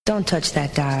Don't touch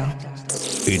that dial.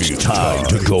 It's time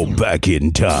to go back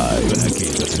in time.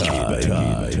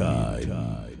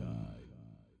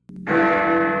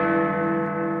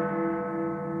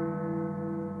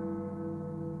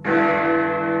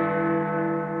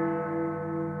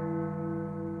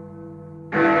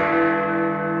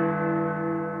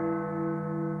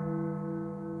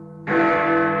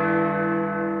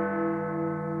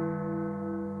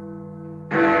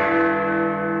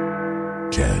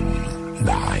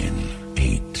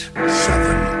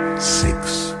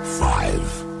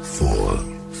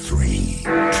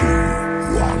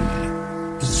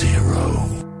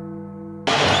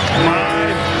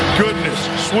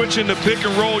 In the pick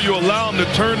and roll, you allow him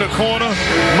to turn the corner.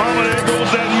 Mama, there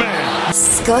goes that man.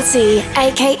 Scotty,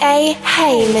 aka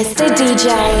Hey Mr.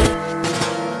 DJ.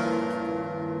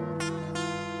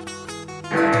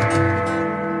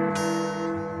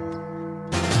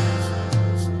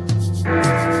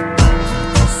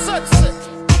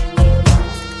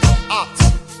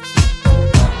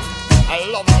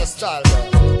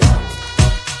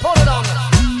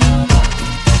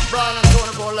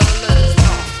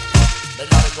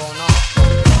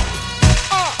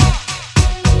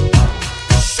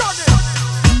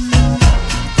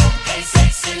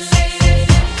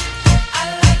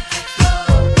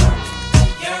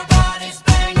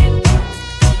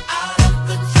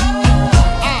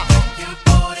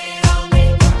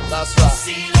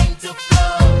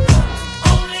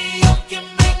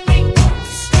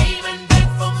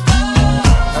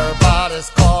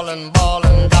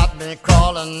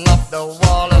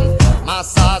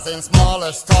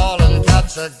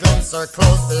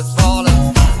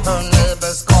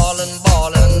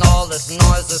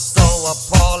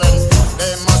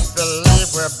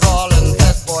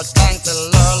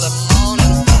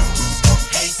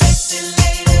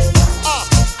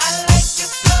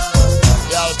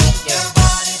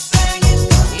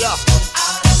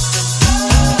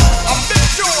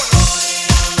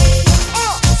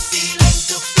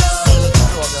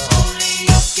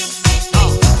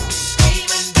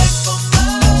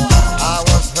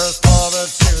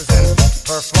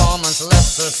 Her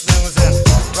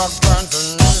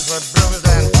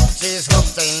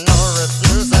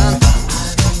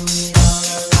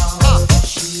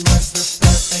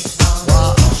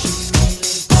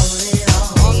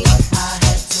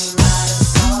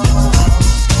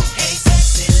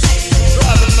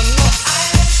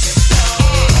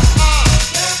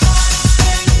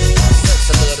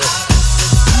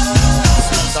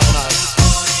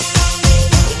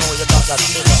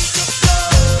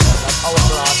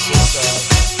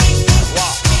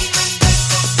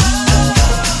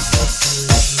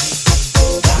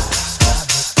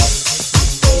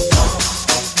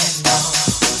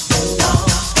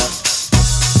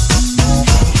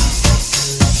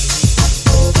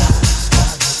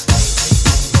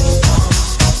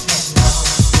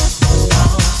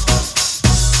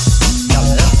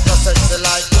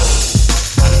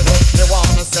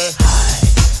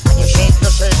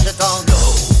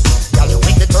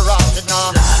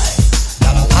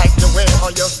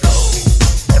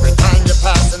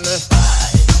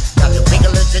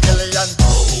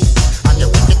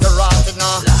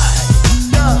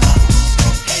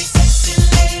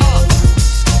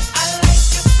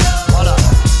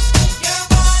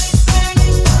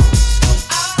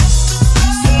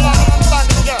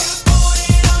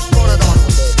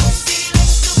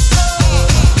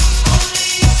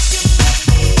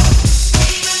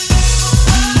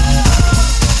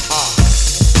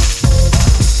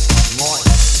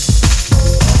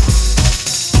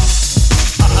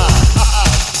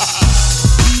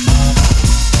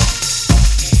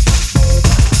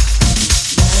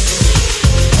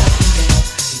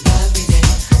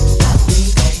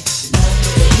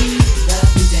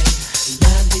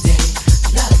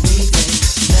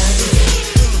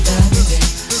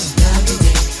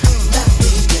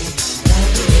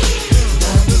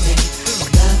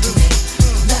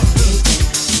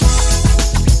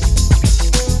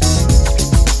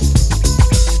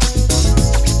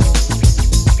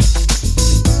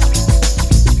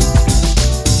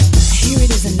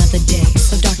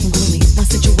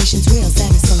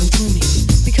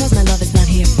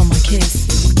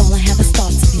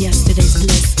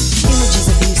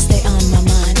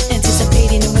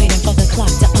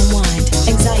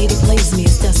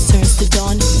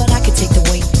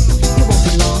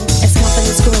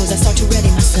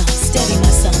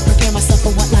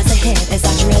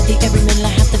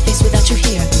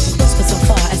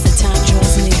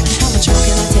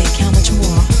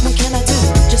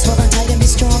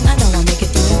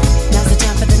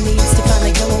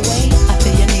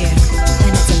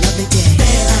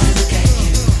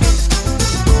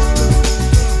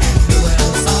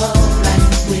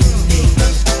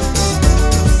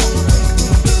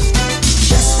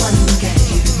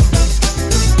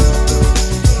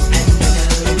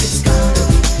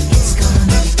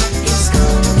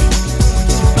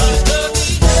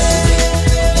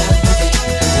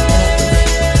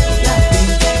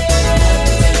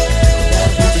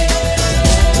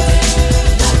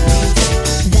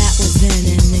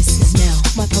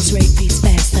fades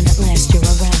fast and at last you're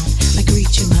around. I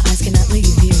greet you, my eyes cannot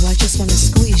leave you. I just wanna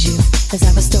squeeze you as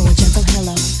I bestow a gentle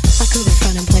hello. I couldn't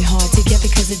front and play hard to get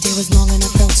because the day was long and I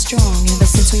felt strong ever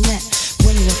since we met.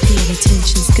 When you appear, the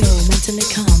tensions go. Mentally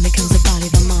calm becomes the body,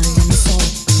 the mind, and the soul.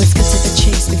 Let's cut to the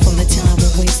chase before the time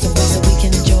will waste away so we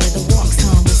can enjoy the walks,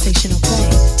 conversational play.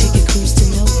 Take a cruise to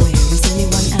nowhere. Is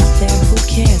anyone out there? Who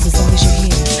cares as long as you're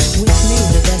here with me?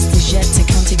 The best is yet to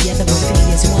come together. We'll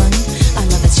be as one. Our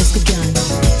love has just begun.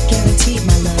 Guaranteed,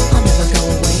 my love, I'll never go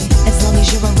away. As long as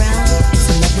you're around, it's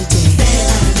a lovely day. Then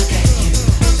I look at you,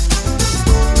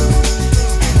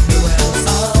 and the world's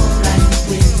alright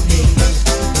with me.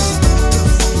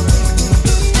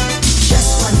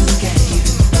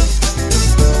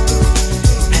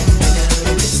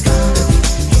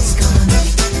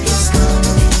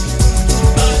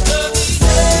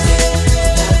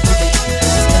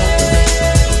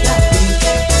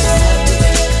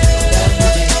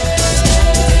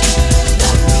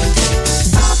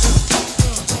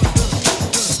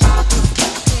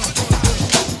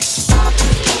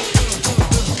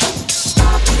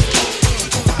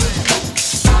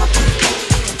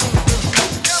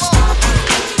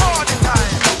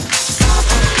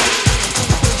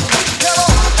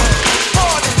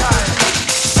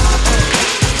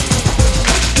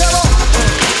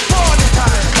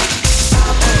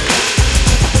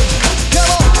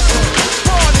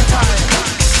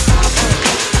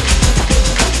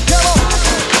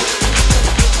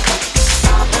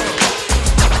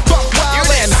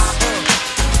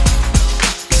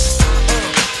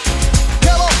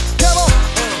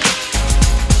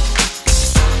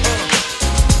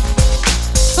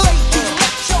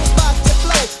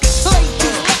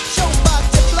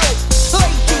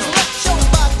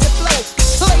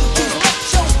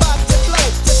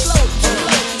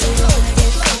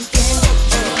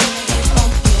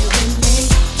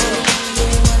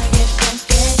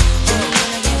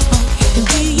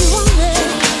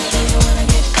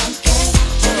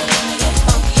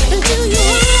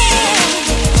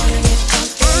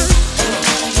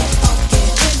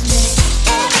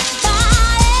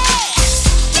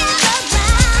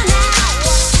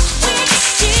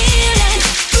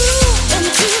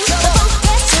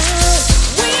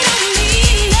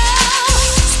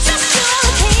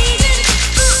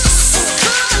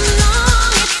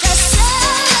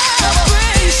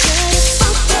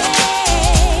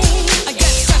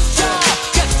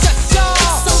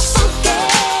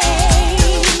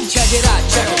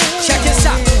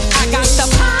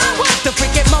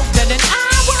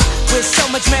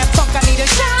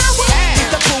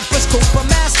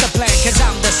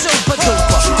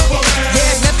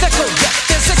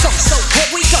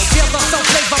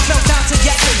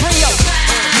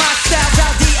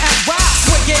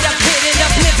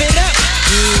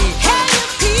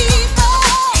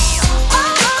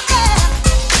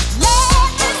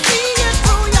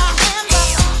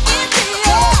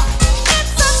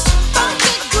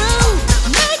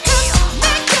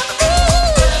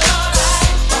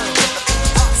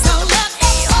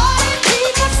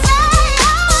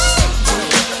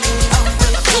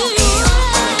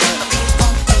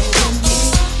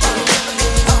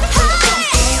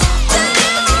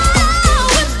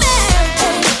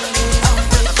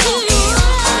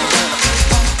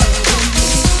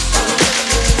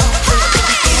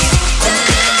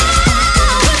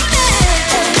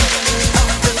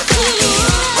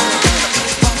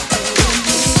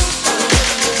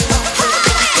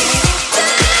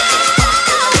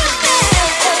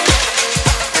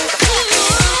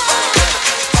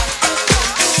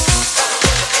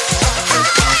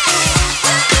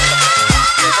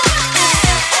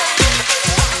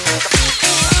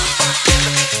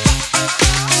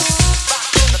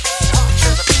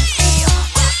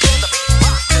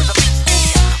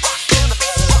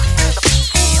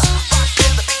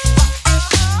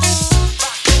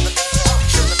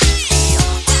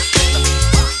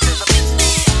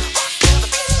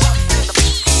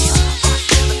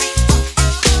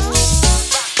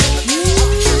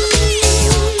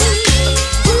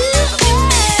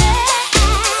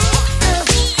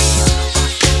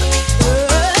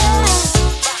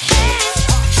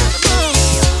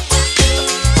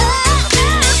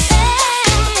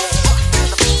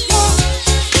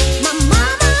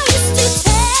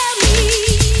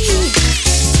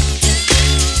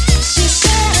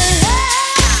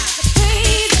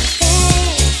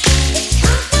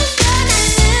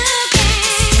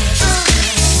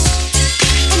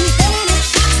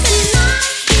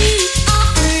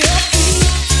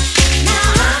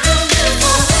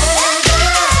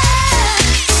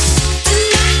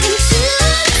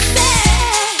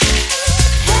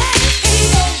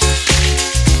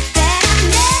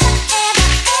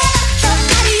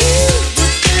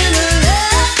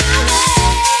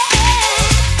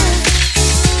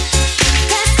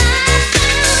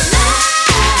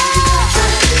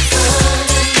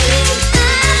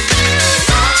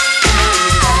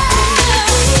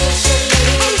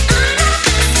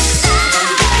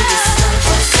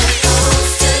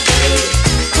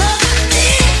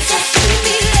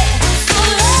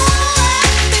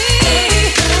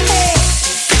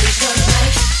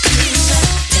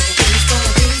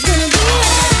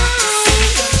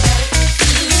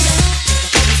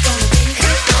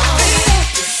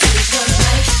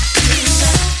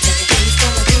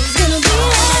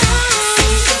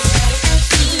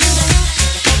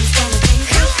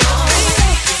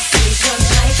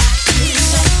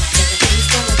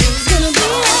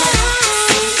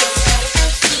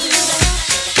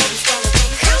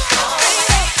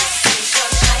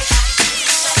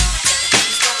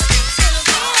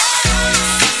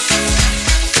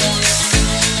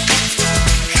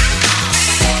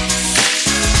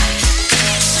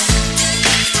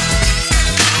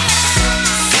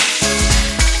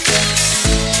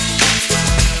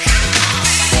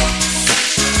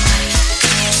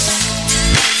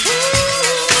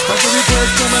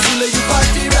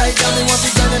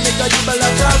 dribble a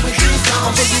jar with this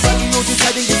song. For you body you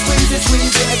deciding to squeeze it,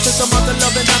 squeeze it. Extra some of the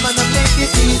love and I'm gonna make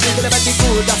it easy. Girl about the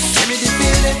good, give me the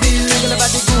feeling, feeling. Girl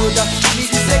about the good, I need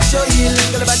the sexual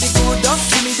healing. Girl about the good,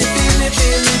 give me the feeling,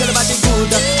 feeling. Girl about the good,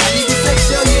 I need the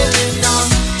sexual healing now.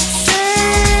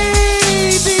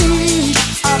 Baby,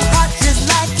 I'm hot just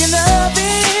like an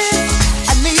oven.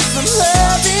 I need some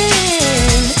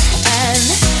loving. And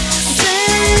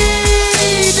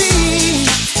baby, I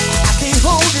can't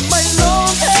hold it much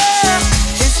longer.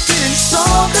 It's getting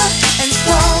stronger and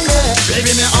stronger.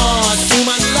 Baby, my heart,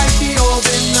 woman like the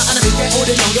oven. And I can't hold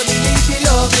it longer. Me need the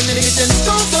loving. And it's getting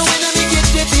stronger when I get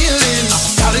the feeling.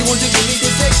 Golly, won't you give me the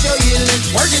sexual healing?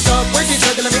 Work it up,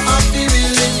 gonna be off the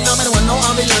reeling. No matter what, no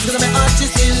ambulance, gonna be off the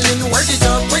ceiling. Work it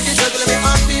up, gonna be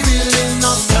off the reeling.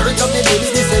 Now, stir it up, the baby,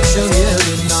 the sexual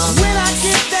healing. Now, when I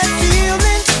get that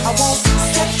feeling, I want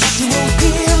sexual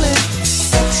healing.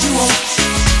 Sexual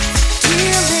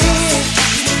healing.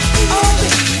 Oh,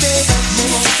 baby,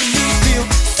 making me feel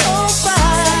so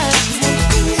fine.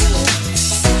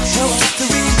 Helps to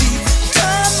relieve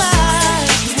my mind.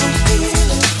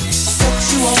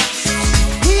 Sexual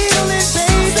healing,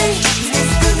 baby.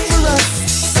 It's good for us.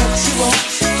 Sexual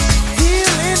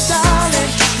healing,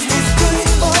 darling. It's good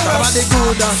for us. Girl about the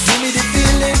good, give me the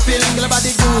feeling, feeling. Girl about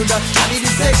the good, I need the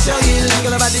sexual healing.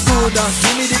 Girl about the good,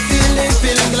 give me the feeling,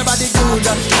 feeling. Girl about the good, I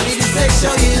need the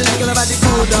sexual healing. Girl about the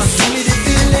good, give me the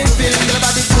feeling, feeling. Girl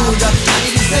about the good, I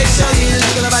need the sexual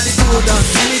healing. Girl about the good,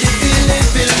 give me the feeling,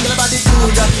 feeling. Girl about the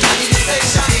good, I need the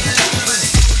sexual healing.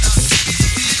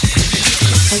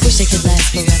 I wish they could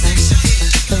last forever.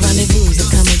 The rendezvous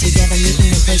of coming together,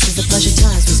 meeting in places, the pleasure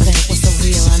times we spent was so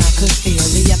real, and I could feel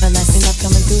the everlasting love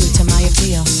coming through to my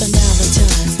appeal. But now the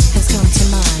time has come to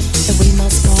mind that we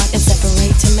must part and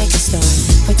separate to make a start.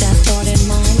 With that thought in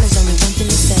mind, there's only one thing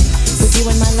to say. With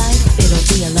you in my life, it'll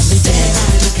be a lovely day. Then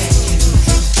I look at you,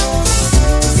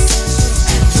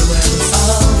 and the world's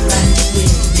alright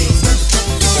with me.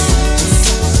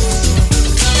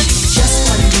 Just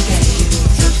one look at you.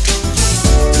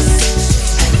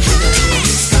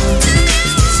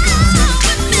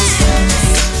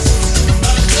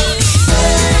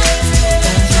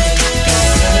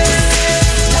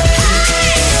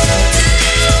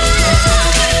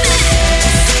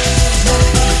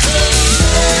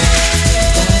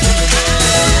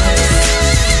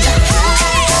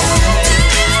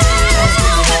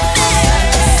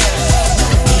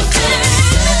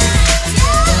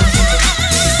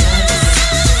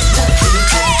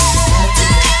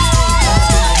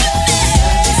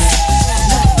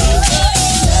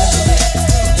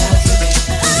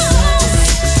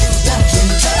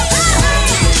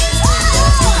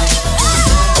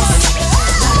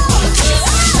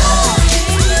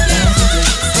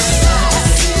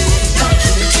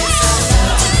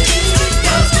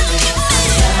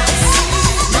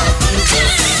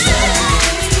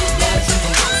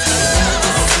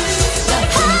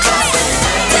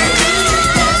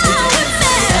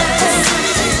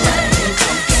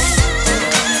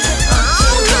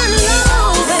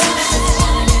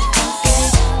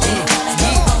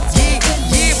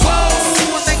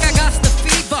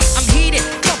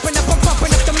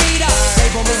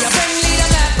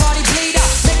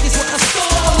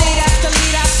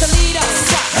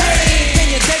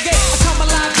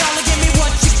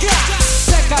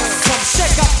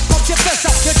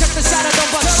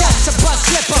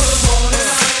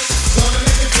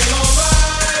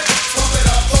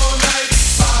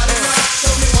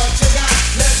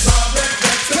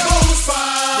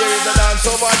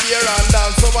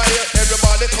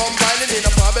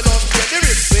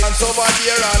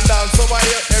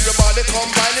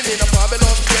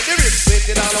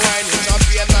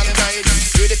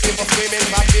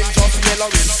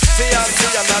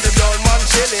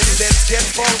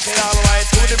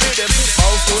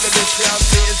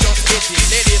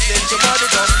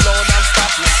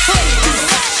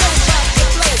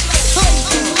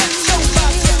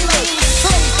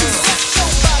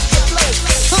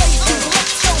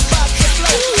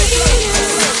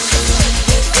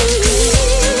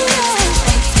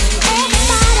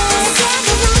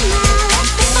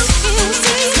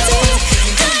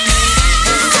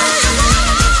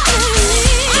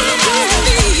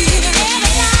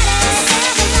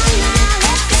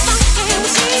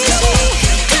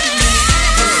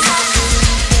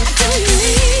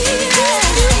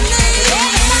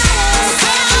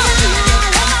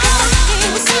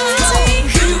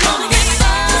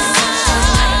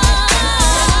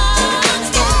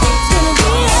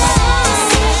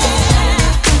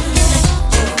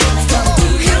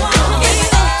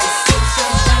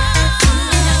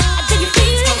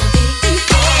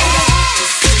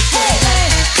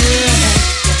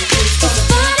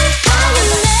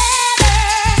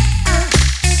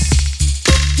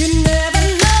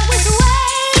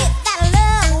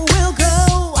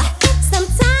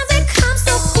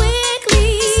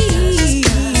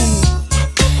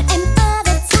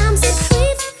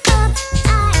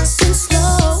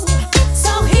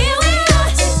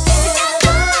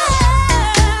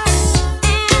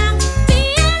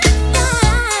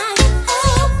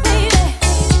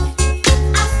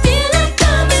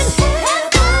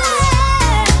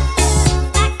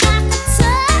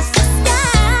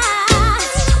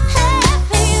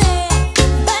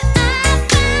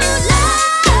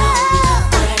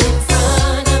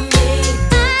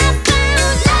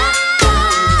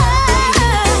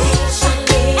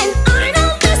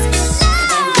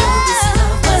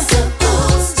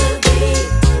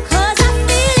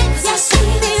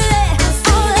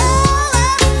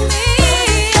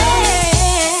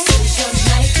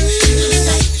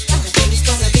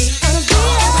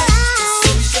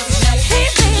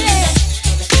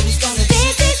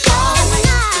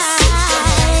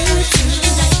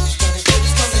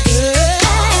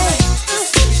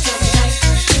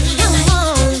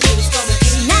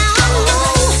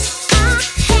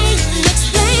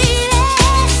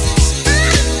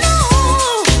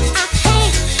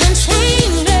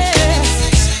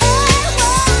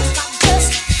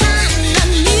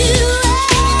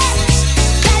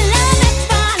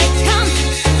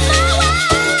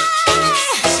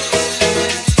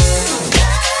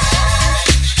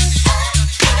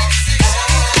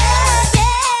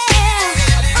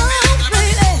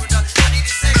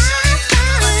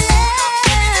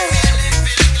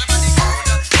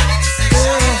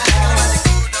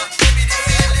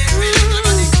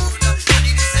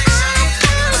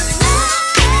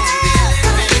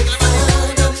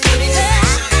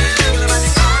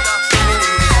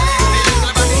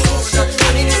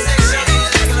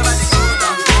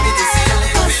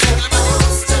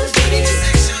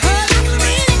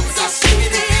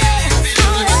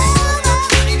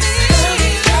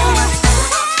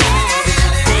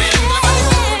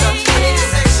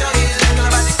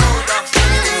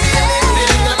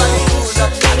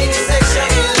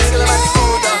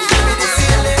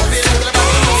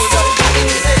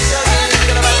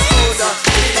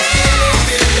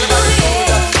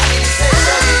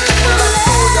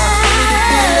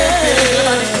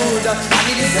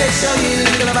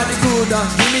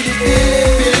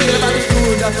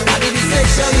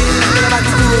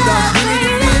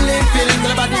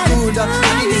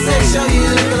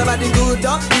 body good,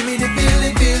 give me the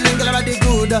feeling, girl, your body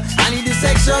good. I need the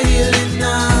sexual healing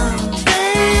now.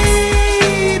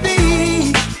 Baby,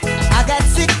 I got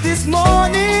sick this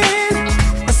morning.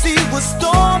 I see it was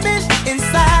storming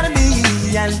inside of me,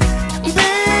 and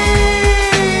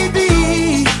baby,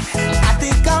 I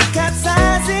think I'm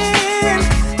capsizing.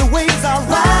 The waves are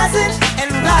rising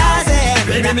and rising.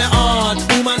 Baby, my heart,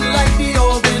 woman like the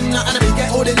oven, and I get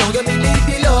holding on, you me need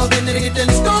the loving, and I get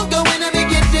them stronger when I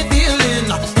get the feeling.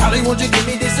 Probably won't you give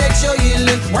me the sexual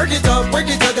healing? Work it up, girl,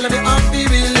 let me off the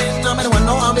reeling. I'm the one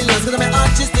no ambulance, cause I'm out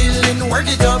just stealing. Work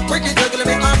it up, girl, let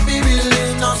me off the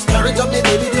reeling. Now stir it up, me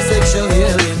baby, the sexual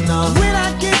healing now. When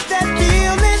I get that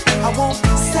feeling, I want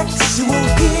sexual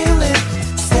healing,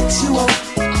 sexual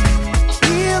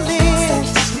healing.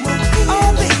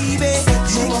 Oh baby,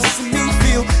 makes me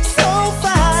feel so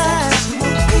fine.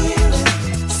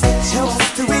 Helps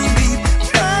to relieve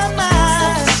my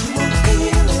mind.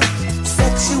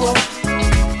 Sexual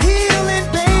healing,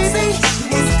 baby,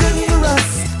 is good for us.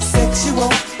 Sexual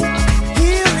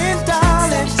healing,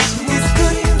 darling, is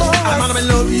good for us. I'm gonna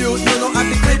love you, you know I'm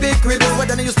the cribby.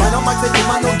 Whether you spine on my face,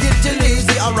 I don't get you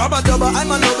lazy. I rub a double,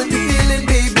 I'm a loving the feeling,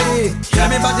 baby. Tell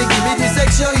me body, give me the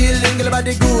sexual healing, girl,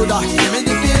 body good. Give me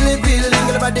the feeling,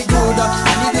 girl, body good. I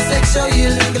need the sexual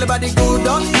healing, girl, body good.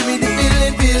 Give me the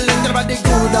feeling, girl, body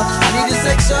good. I need the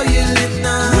sexual healing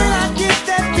now. When I get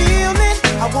that feeling,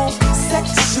 I want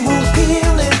sexual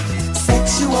healing,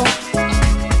 sexual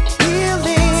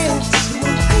healing.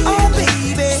 Oh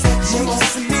baby,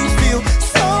 makes me feel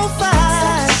so fine.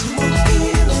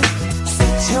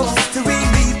 Helps to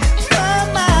relieve my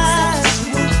mind.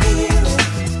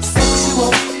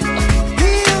 Sexual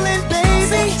healing,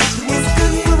 baby, is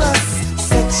good for us.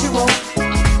 Sexual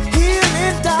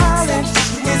healing, darling,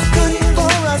 is good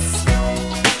for us.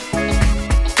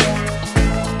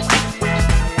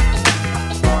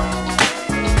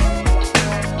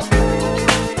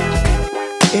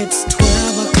 It's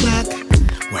 12 o'clock,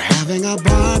 we're having a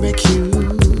barbecue.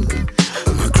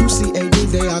 My crew CAD,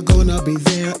 they are gonna be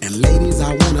there. And ladies,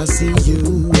 I wanna see you.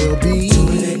 We'll be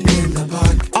doing it in the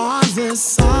park on this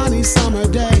sunny summer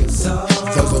day.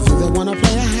 Those of you that wanna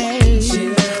play a hey,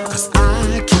 cause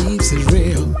I keeps it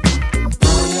real.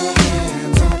 Throw your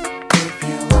hands up if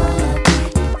you wanna be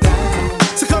down.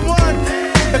 So come on,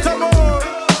 come on.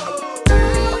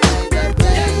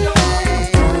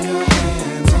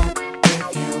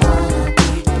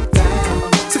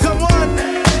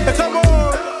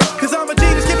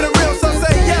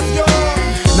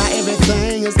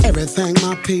 Everything,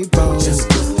 my people.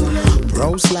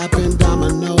 Bro slapping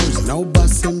dominoes, no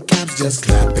busting caps, just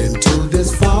clapping to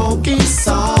this funky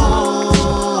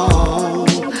song.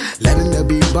 Letting the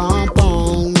beat bump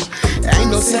on. Ain't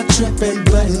no set tripping,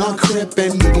 but not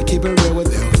crippin'. You can keep it real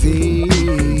with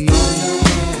LV.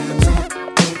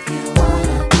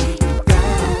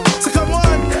 So come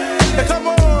on, come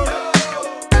on.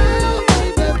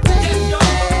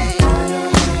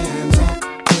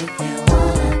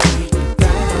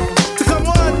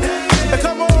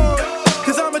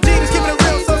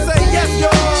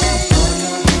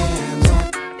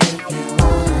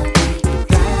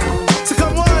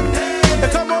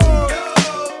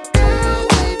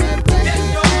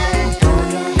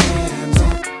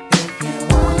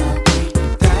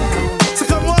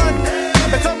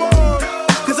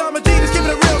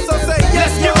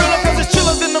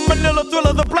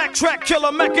 Track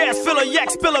killer, Mac ass filler,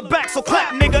 yak spiller back, so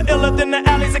clap nigga iller than the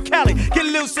alleys of Cali. Get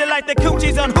loose like the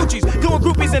coochies on hoochies, doing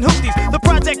groupies and hooties. The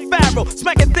Project Pharaoh,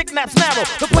 smacking thick naps narrow.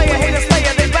 The player hater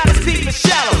slayer, they bout as deep as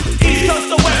shallow. East coast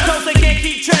to west coast, they can't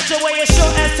keep track away as sure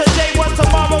as today was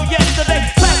tomorrow, yesterday.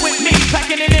 Clap with me,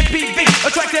 packing an MPV,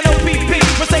 attracting OPP,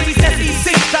 Mercedes SEC,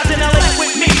 dodging LA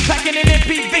with me, packing an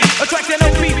MPV, attracting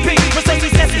OPP, Mercedes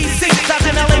SEC,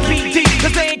 dodging LAPD,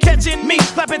 cause they ain't catching me,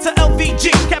 clapping to LVG,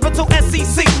 capital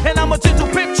SEC. And I'm a gentle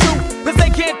pimp true, cause they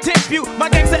can't tip you. My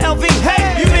gangsta LV,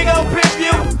 hey, you nigga will pimp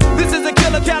you. This is a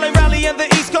killer Cali rally and the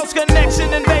East Coast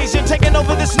connection invasion taking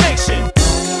over this nation.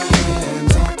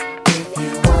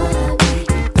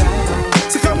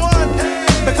 So come on,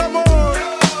 come on.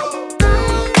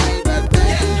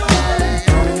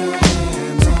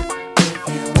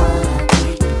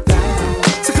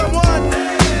 So come on,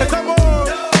 come on.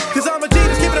 Cause I'm a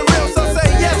genius, keeping it real, so say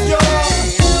yes, yo.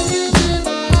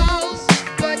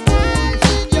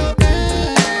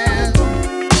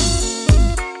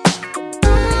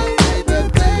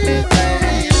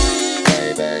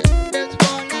 Baby, that's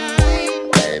one night.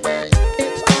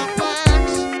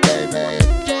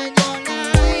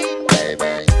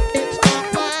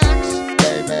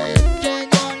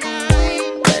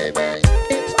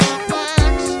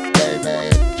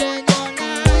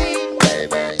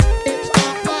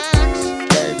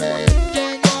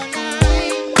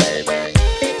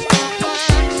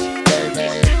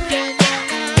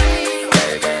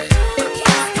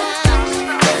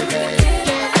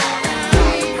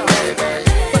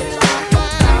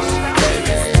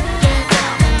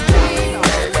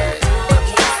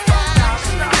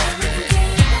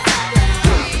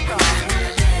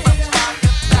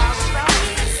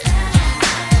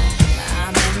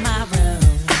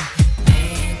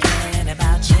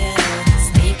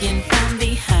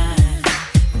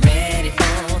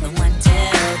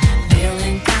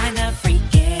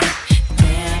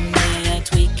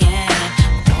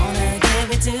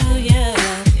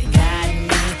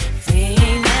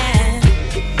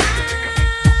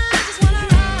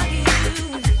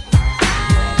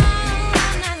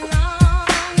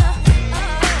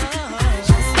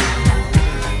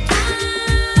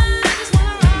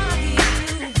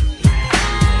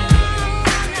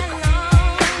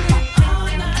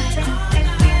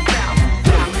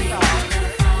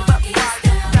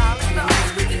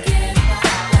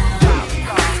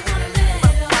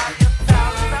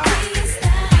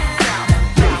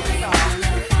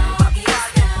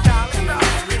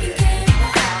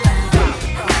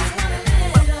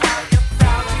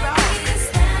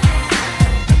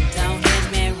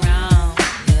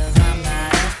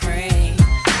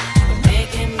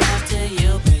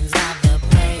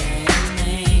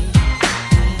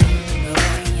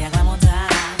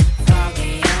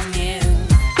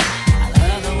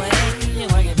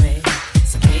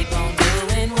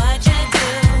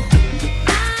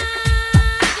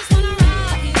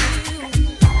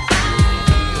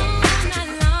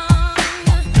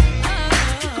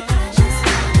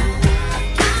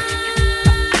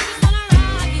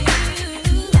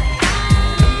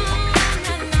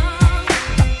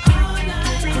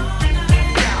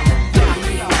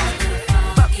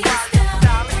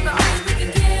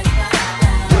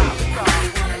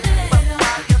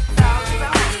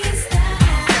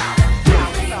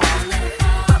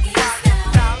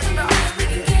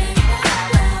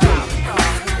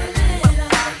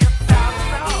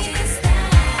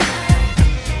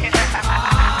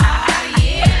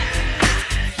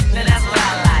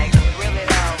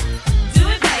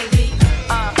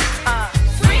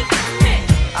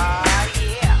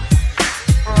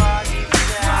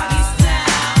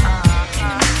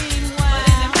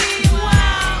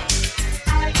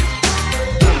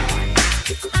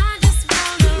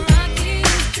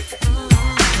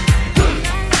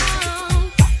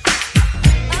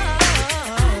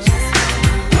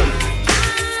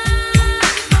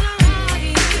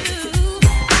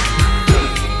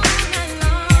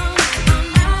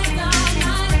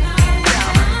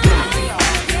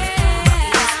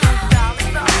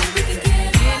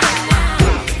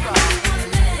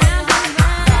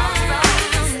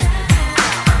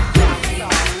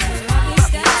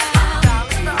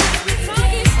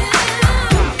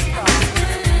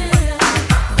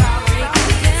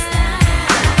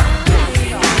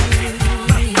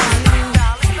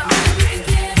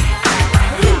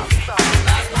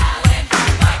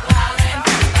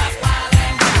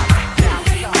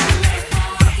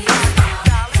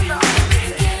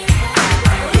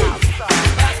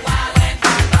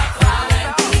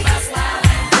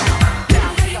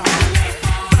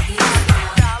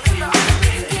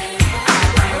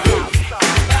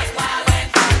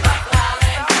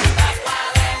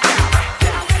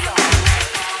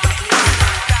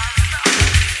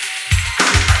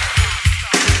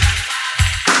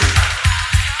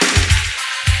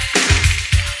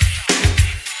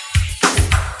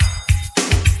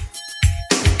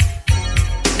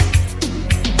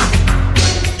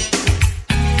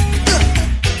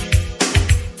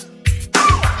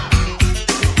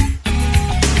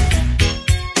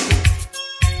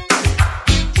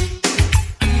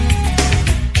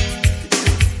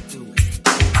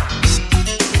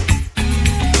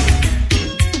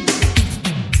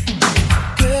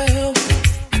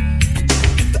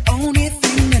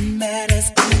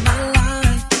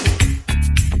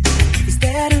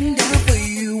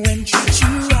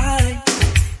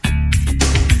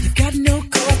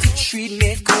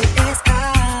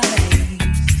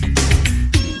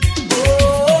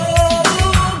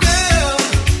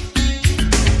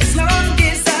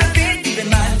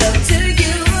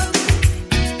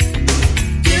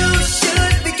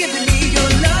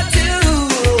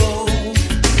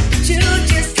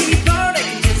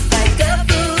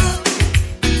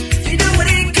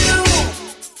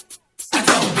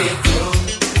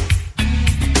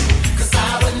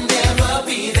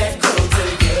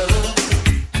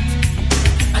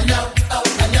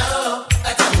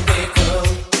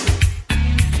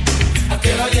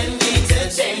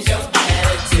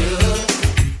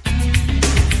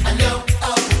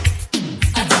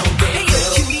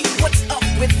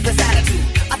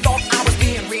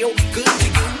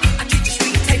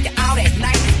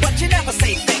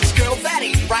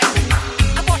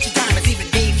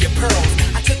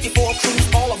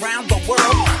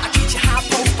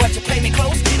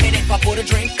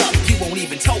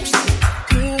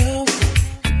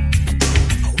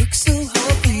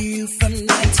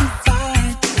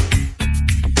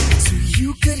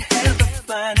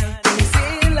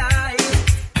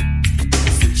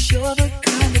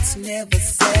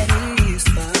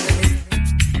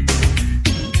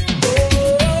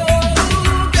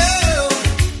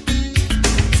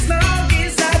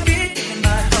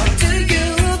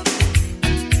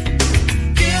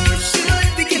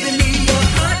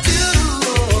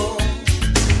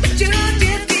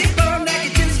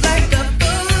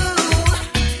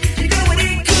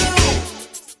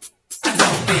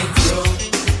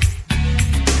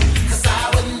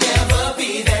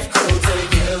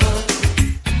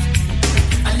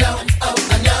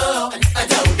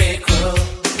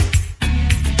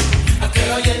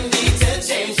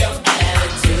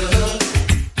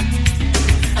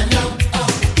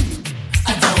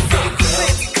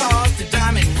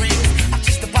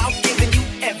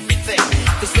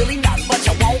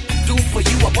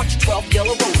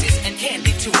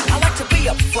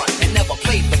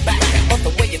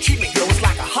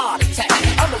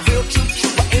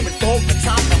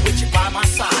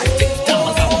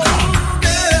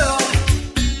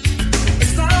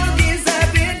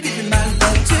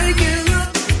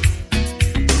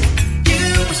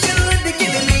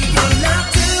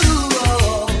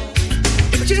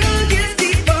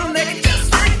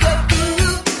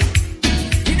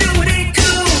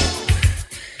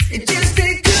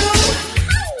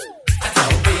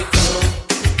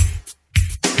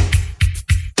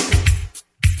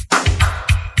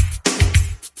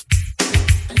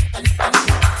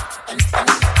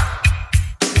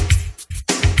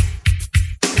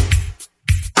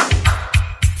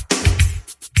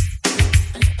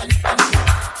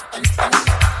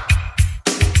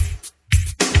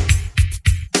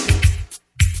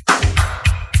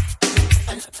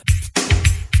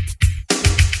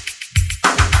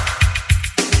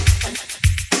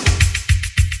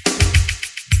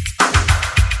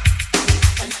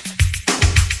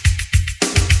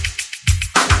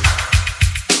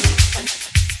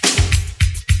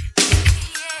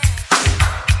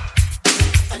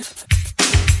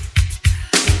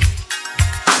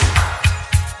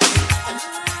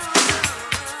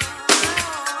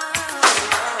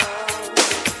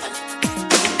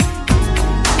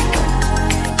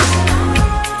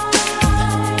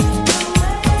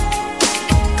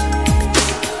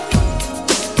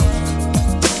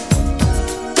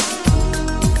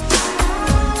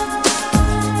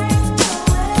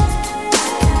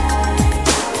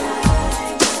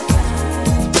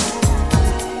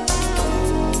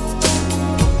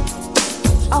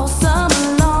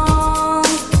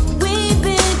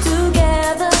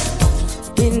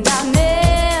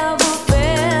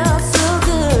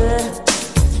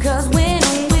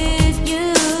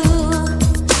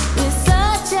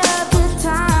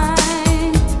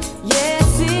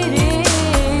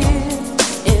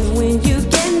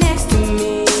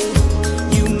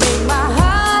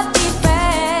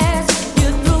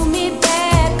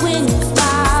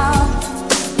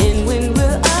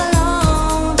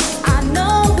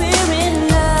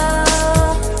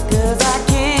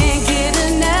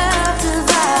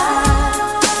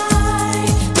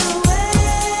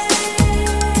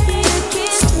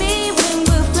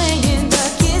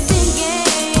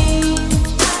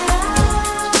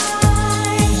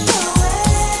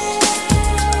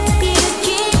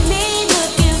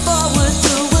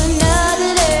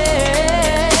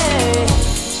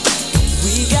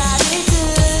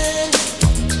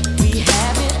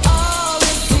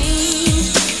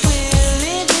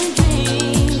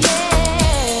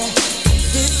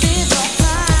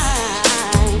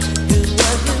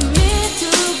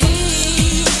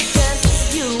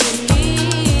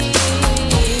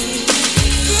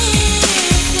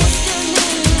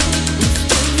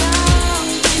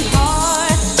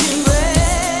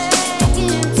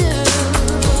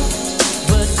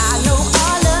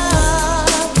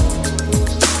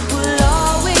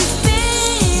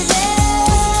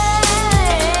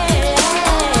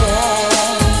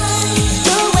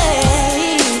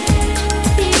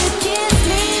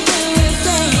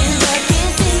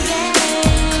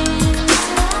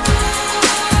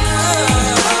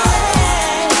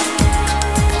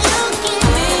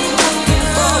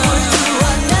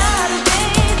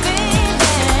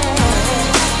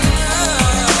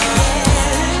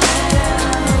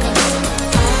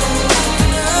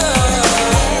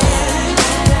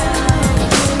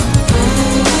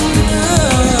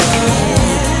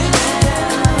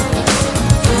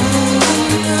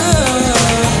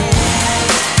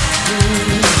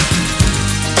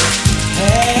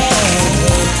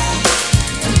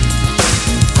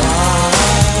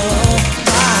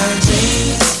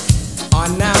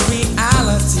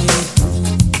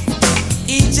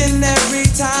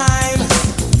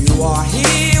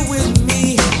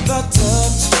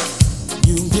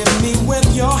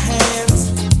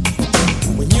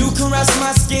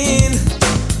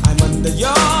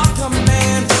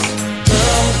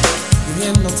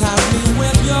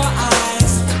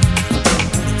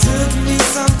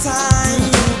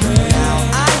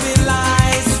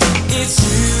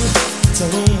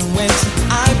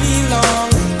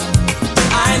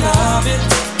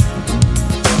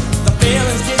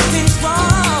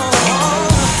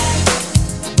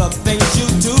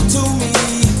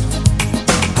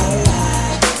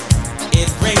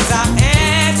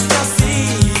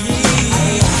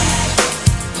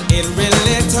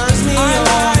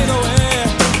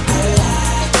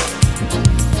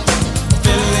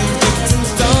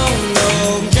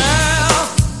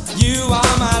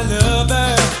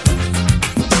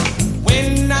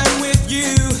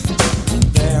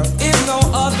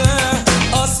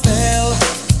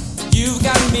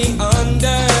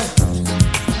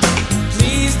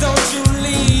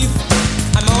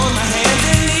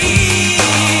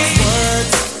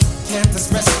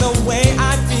 express the way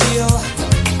I feel.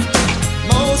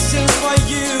 Motions for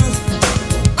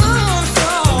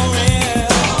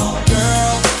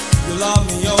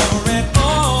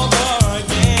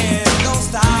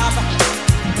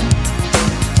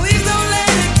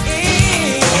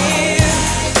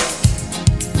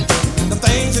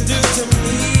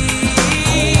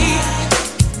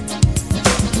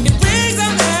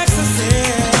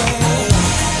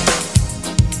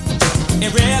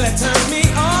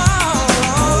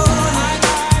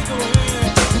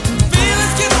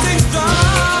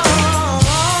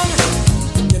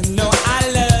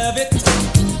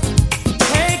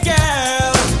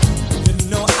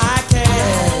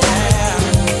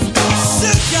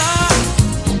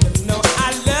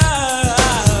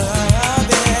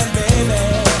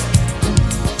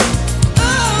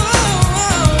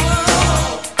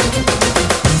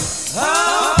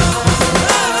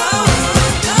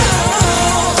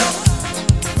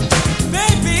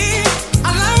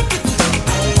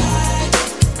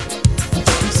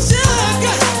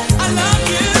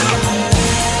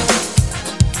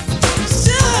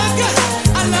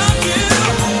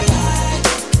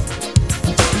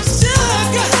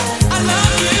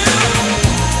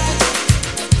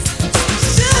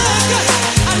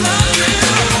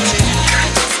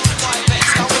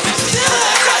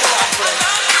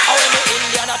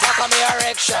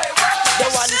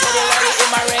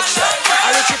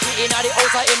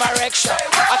place in my wreck shop.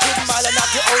 I keep mile and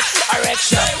knock you out, a wreck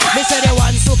shop. Me say the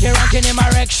one Suki ranking in my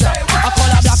wreck shop. I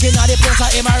call a black in the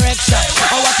place in my wreck shop.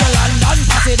 I watch the London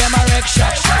Posse them a wreck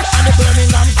shop. And the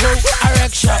Birmingham crew a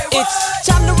wreck shop. It's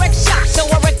time to wreck shop, so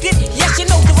I wrecked it. Yes, you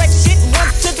know the wreck shit. 1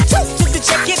 to the 2 to the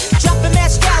check it. Dropping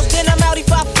mad styles, then I'm out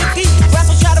 550.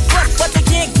 Rappers try to front, but they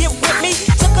can't get with me.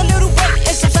 Took a little break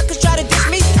and some suckers try to diss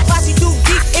me. Posse too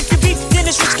deep, if you beef, then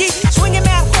it's risky. Swinging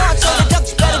mad hard, so the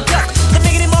ducks better duck. The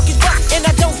bigger than Marcus Buck, and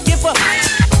I don't give up.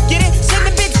 Get it? Send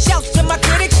the big shouts to my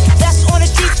critics. That's on the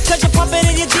streets, cause you're pumping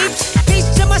in your Jeeps. Peace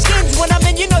to my skins, when I'm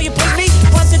in, you know you please me.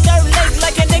 Punch the third leg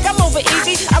like a nigga, I'm over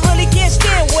easy. I really can't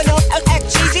stand when I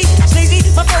act cheesy. Sleazy,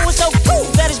 my flow is so cool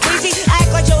that it's breezy. I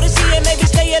act like Jodeci and maybe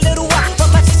stay a little while.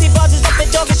 But my 60 bars is up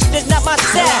and dog and shit is not my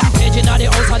style. Pigeon of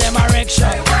the house of them a wreck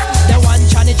shop. The one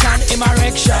Channy Chan in my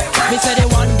wreck shop. Me say the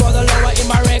one brother lower in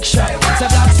my wreck shop.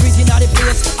 Say black sweet in the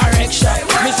place a wreck shop.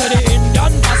 Me say the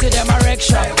Indian Posse them a wreck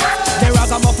shop. The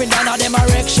ragamuffin down of them a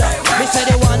wreck shop. Me say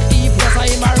the one E plus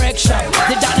in my wreck shop.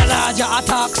 The Dana Raja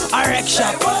attack a wreck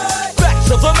shop. Back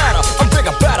to the matter, I'm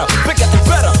bigger, better, bigger and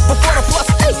better. Before the plus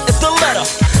 8 is the letter.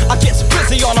 I get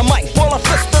busy on the mic, while I'm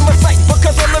fist in my sight.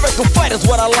 Because a lyrical fight is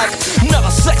what I like. Never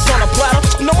sex on a platter,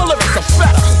 no my lyrics are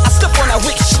fatter. I step on that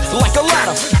weak like a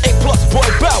ladder. A plus boy,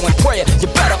 bow and pray it, you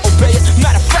better obey it.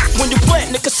 Matter of fact, when you play it,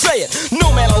 niggas say it.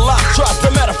 No man alive tries the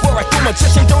metaphor, I do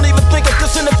magician. Don't even think of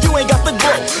this if you ain't got the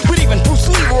glow. But even Bruce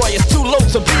Leroy is too low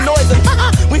to be noising.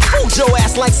 We fooled your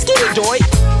ass like Skinny Doy.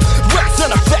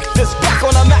 Wreckx-N-Effects is back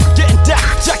on the map, getting down,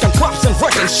 jacking props and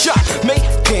wrecking shop.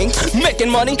 Making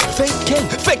money,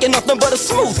 faking nothing but a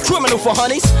smooth criminal for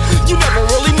honeys. You never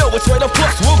really know which way the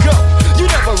plus will go. You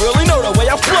never really know the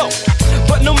way I flow.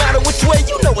 But no matter which way,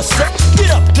 you know what's up.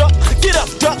 Get up, duck,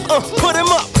 put him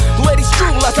up. Ladies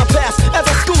drool as I pass, as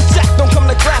I school jack, don't come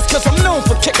to class, cause I'm known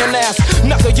for kicking ass.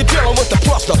 Knuckle, you're dealing with the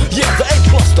cluster, yeah, the A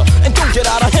cluster. And don't get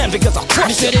out of hand because I'll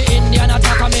crush you. Me say the Indian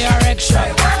attacker me a wreck shop.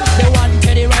 The one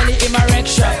Teddy Riley in my wreck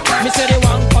shop. Me say the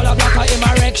one color blacker in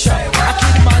my wreck shop. I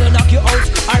keep the man knock you out,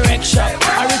 a wreck shop.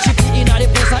 A Richie P in the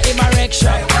place in my wreck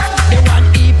shop. The one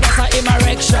E plus in my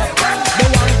wreck shop. The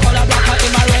one color blacker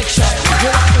in my wreck shop. You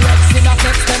want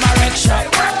Wreckx-N-Effects in my wreck shop.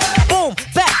 Boom,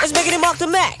 back, it's bigger than Mark the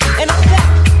Mac. And I'm back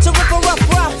to rip a rough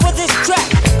rhyme for this track.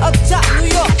 Up top, New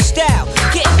York style.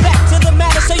 Getting back to the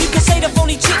matter so you can say the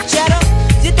phony chit chatter.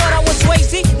 You thought I was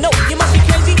Swayze? No, you must be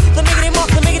crazy. The bigger than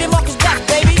Mark is back,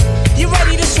 baby. You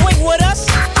ready to swing with us?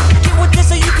 Get with this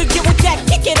so you can get with that.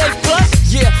 Kick it, A+.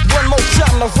 Yeah, one more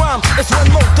time to rhyme. It's one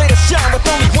more day to shine with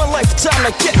only one lifetime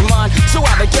to get mine. So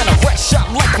I began a wreck shop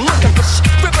like I'm looking for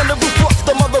ripping the roof off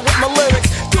the mother with my lyrics.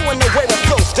 Doing away with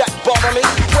those that bother me.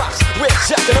 Props, we're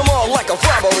checking them all like a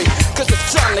robbery. Cause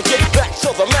it's time to get back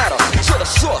to the matter. To the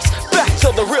source, back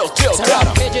to the real deal.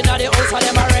 Got 'em. Pigeon of the house of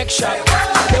them a wreck shop.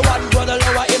 The one brother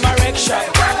lower in my wreck shop.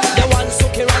 The one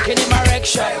Suki ranking in my wreck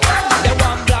shop. The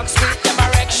one black sweet in my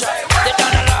wreck shop. The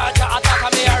Dana Raja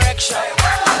attacker me a wreck shop.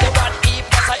 The one E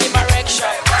plus in my wreck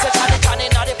shop. Say Channy Chan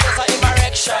in the place in my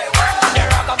wreck shop. The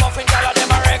ragamuffin girl of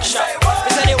them a wreck shop.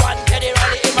 Me say the one Teddy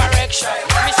Riley in my wreck shop.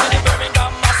 Me say the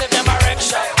Birmingham massive them a wreck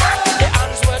shop. The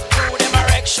Answorth crew them a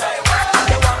wreck shop.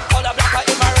 The one color blacker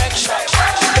in my wreck shop.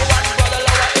 The one brother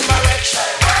lower in my wreck shop.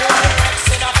 The one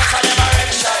Wreckx-N-Effects in my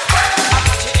wreck shop.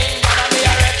 Apache in me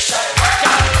a wreck shop.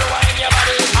 Girl, wine your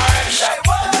body in my wreck shop.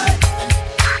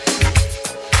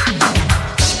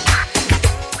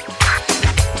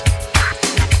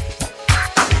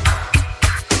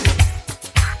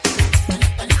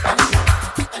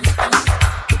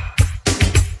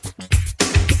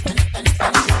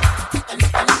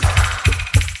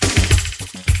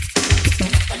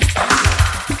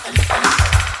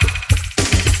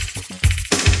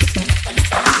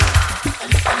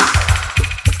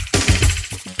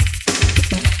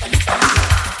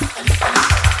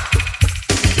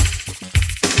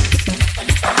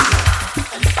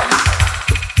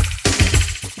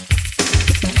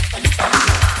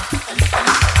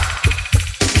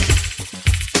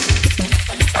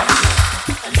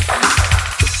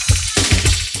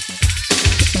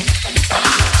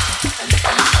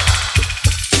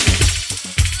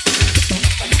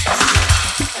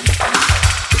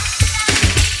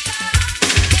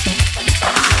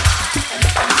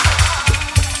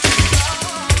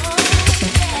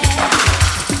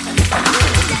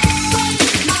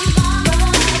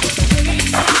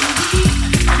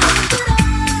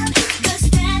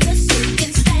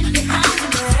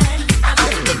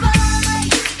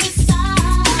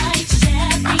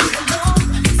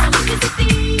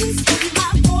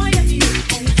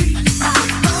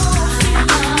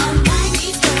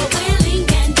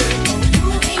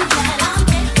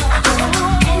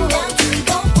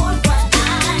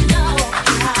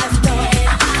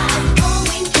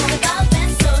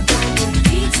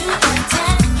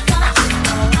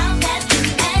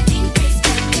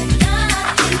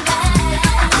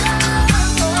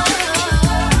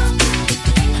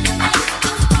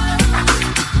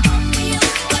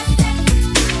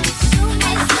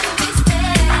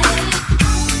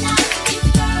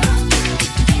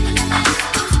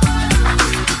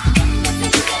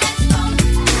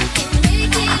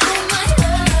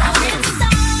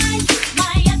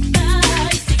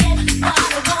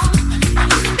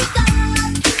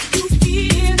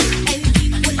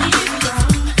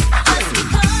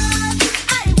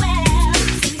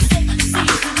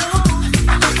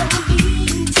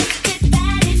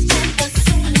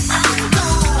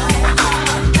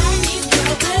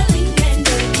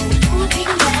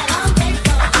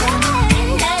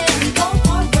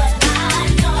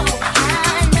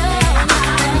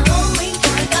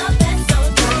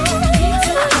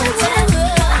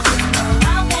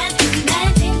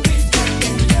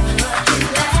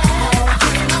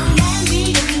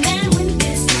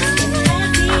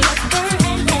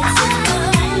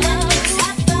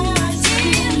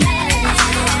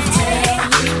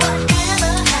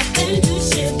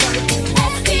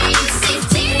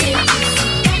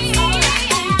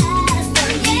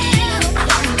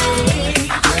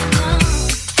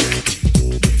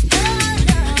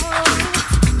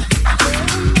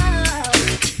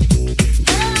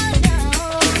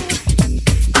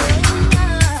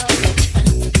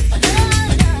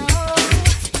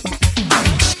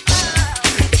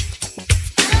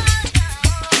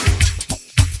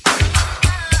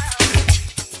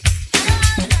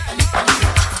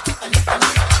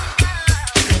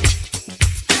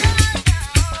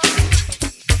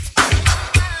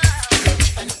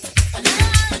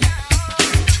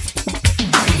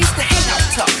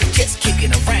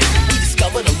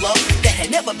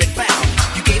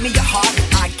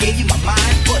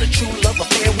 but a true love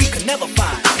affair we could never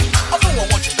find. Although I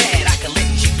want you bad, I can let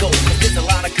you go, 'cause there's a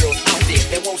lot of girls out there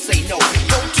that won't say no.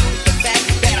 Go to the fact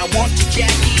that I want you,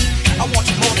 Jackie. I want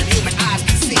you more than human eyes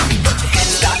can see. But your head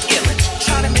start killing,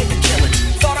 trying to make a killing.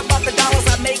 Thought about the dollars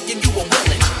I make and you were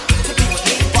willing to be with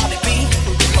me, Bobby B.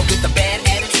 But with a bad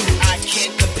attitude, I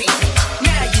can't compete.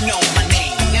 Now you know my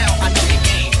name, now I know your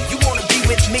game. You wanna be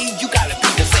with me, you gotta be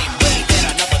the same way that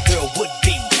another girl would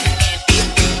be. And if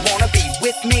you wanna be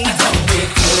with me, I don't be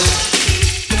cool,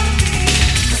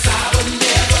 'cause I would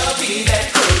never be that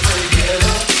cool to you.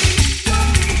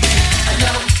 I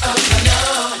know, I know,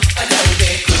 I know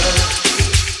be cool.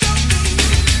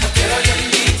 Girl, you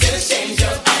need to change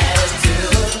your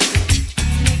attitude.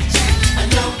 I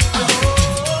know,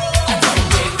 I don't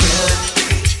be cool,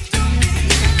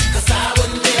 'cause I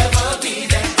would never be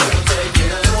that cool to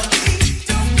you.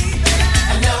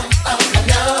 I know, I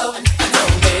know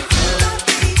be cool.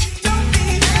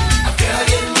 Girl,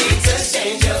 you need to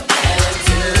change your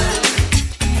attitude.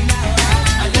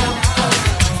 I know.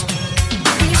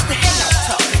 We used to hang out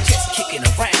talking, just kicking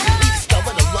around. We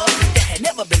discovered a love that had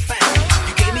never been found.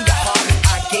 You gave me your heart,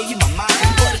 I gave you my mind,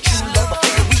 but a true love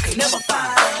affair we could never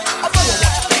find. Although I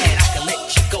want you bad, I can let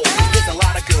you go, 'cause there's a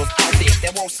lot of girls out there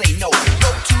that won't say no. Go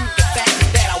to the fact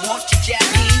that I want you,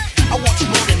 Jackie. I want you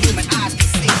more than human eyes can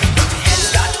see. But your head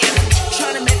start killing,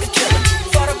 trying to make a killing.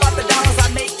 Thought about the dollars I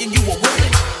make and you were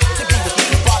willing to be with me,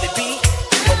 Bobby B.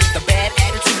 But with a bad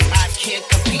attitude, I can't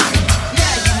compete.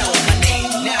 Now you know my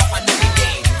name, now I know your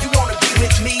game. You wanna be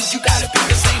with me, you gotta be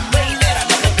the same way that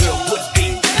another girl would be.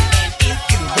 And if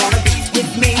you wanna be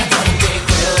with me, don't be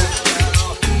cool,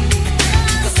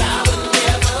 'cause I would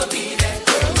never be that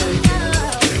cool to you.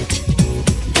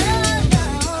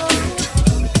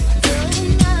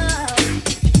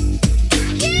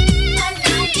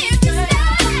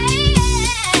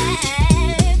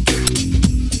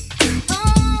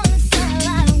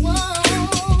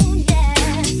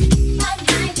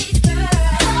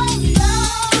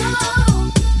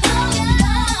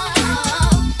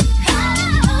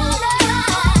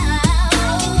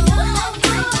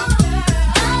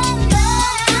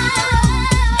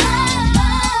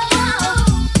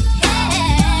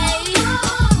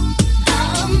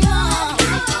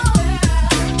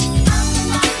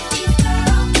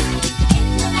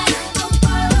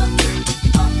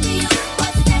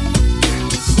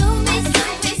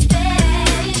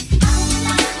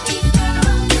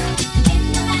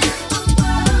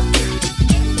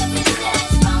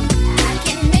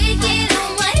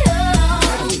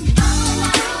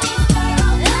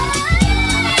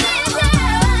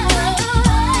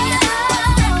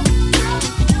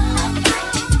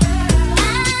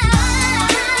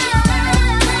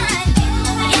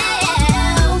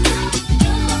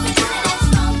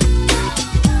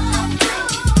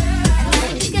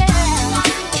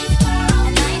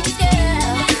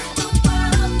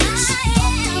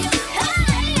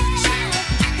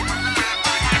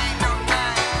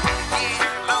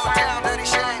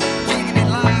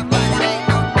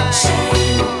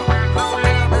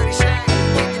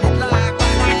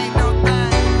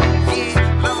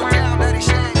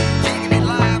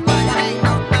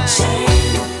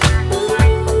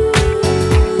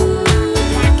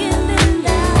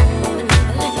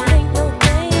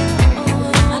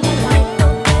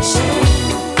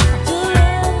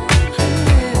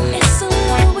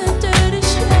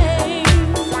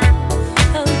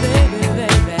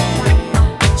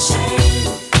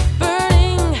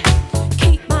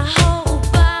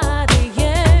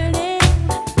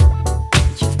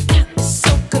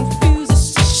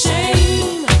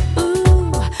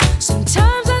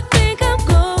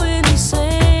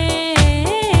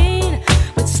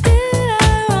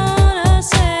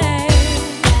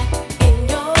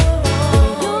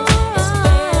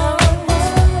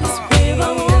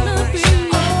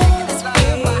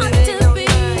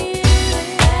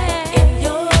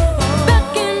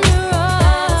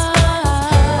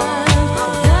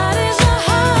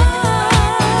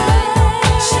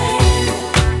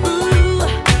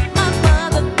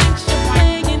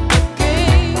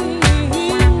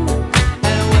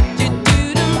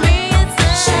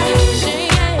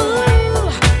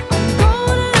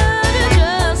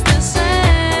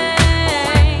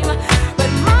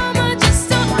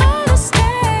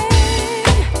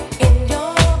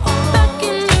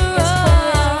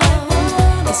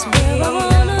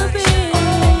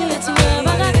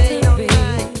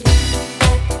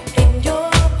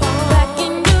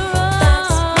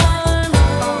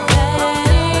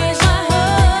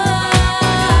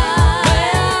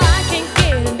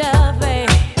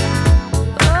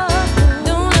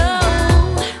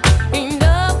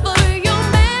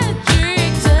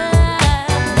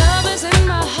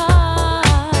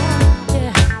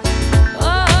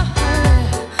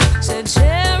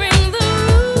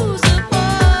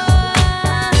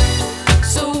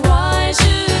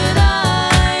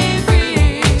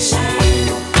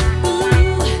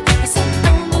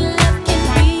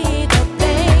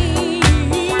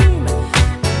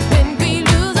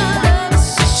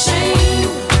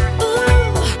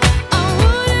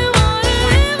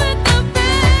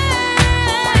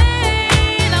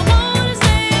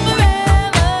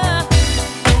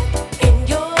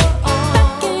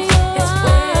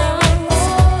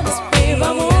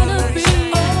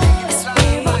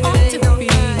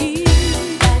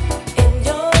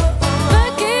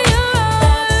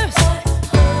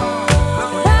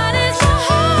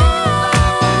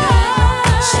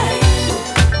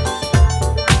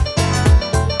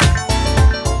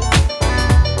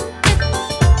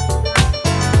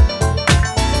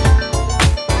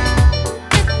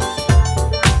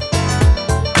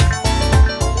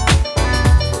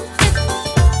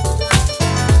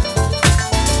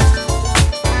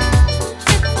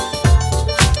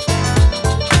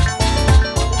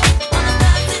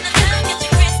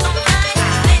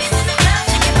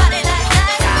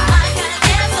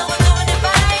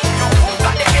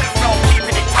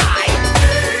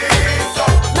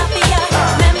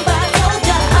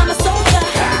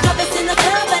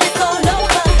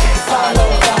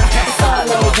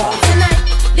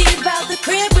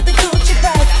 crib with the Gucci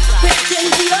price. Christian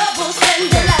Dior will spend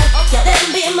your life. Yeah, then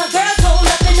be my girl roll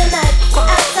up in the night.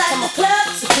 Outside the club,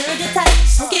 security tight.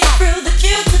 Get through the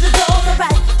queue to the door on the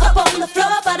right. Up on the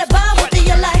floor by the bar, what do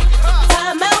you like?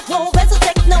 Time out, won't wrestle,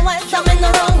 take no ice. I'm in the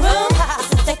wrong room.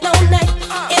 It's a techno night.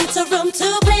 Into room 2,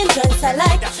 playing joints I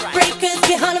like. Breakers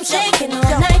behind them shaking all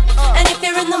night. And if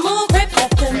you're in the mood, rip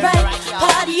left and right.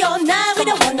 Party all night, we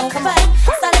don't want no fight.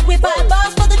 Started with buy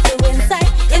bars for the crew inside.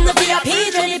 In the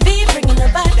VIP, ready be bringing the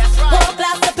vibe. One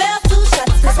glass of bell, 2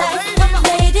 shots beside.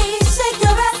 Ladies, shake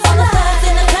your ass on the sides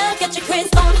in the club, get your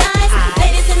crisp on ice.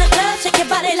 Ladies in the club, shake your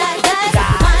body like that.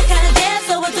 My kind of jazz,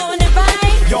 so we're doing it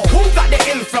right. Yo, who got the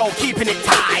inflow, keeping it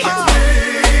tight?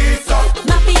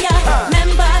 Maffia,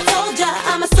 remember I told ya,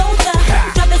 I'm a soldier.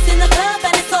 Drop us in the club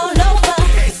and it's all over.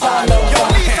 It's all over. Yo,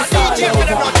 Lisa, DJ for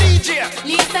them, not DJ.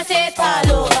 Lisa say it's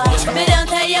all over. Me don't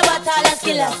tell you about all the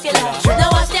skiller.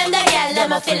 Now watch them, the girl,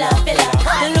 them a filler. They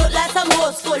look like some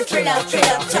old school thriller.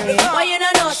 Why you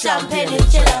don't know champagne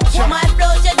is chiller? My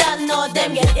flows you don't know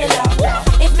them get iller.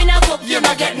 If me not cook, you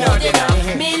not get no dinner.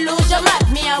 Me lose your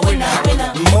mad, me a winner.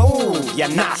 Move your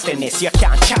nastiness, you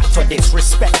can't chat to this.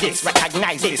 Respect this,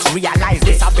 recognize this, realize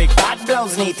this. A big bad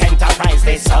blows need enterprise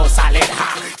this. So solid,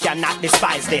 cannot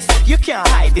despise this. You can't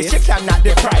hide this, you cannot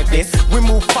deprive this. We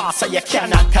move fast so you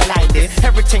cannot collide this.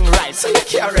 Everything right so you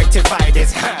can't rectify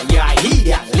this. You're a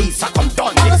idiot, Lisa, come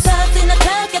done All the this. girls in the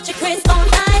club, get your crisp on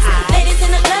ice. Ladies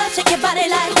in the club, shake your body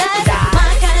like that.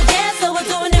 My kind of jazz, so we're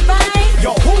doing it right.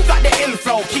 Yo, who got the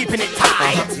inflow, keeping it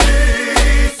tight?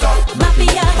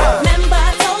 Maffia, remember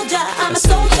I told ya, I'm a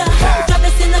soldier. Drop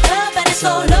us in the club and it's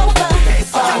all over.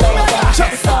 It's all over.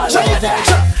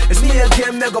 It's me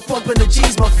again, mega pumping the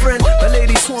G's, my friend. My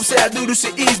lady swarm say I do this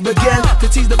at ease, begin to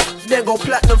tease the then go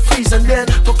platinum freeze, and then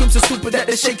fuck him so stupid that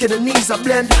they shaking the knees. I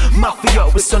blend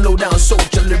Maffia with some low down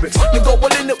soldier lyrics. You go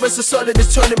well in it when so solid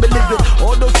it's turning me living.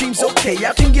 All those dreams okay,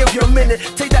 I can give you a minute.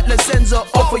 Take that Licenza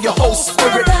off of your whole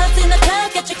spirit. Girls in the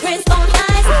club, get your crisp on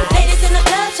ice. Ladies in the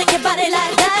club, shake your body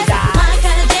like that. My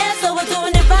kind of jazz, so we're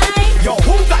doing it right. Yo,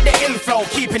 who got the inflow,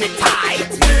 keeping it tight?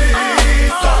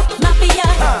 Maffia,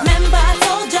 remember I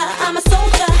told ya, I'm a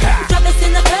soldier. Drop us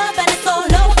in the club and it's all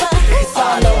over. It's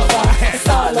all over. It's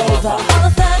all over. All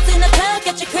the thugs in the club,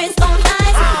 get your crisp on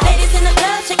ice. Ladies in the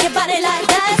club, shake your body like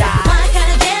that. My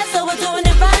kind of jazz, so we're doing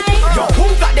it right. Yo, who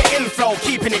got the inflow,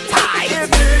 keeping it tight?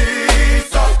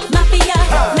 Maffia,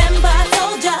 remember I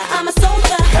told ya, I'm a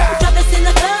soldier. Drop us in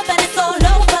the club and it's all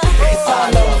over. It's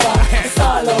all over. It's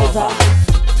all over.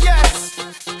 Yes,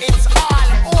 it's all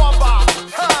over.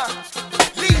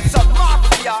 Lisa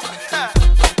Maffia,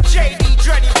 JD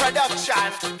Dreddy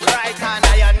Production, right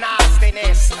under your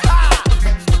nastiness.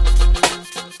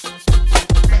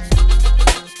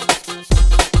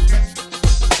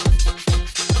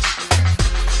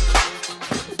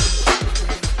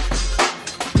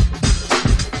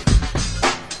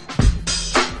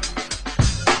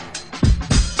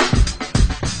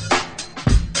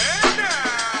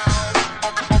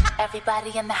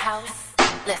 Everybody in the house,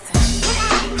 listen.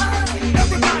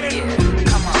 Everybody, yeah,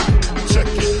 come on. Check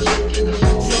it.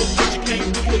 So good you can't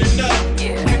do it enough.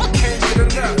 Yeah. Can't get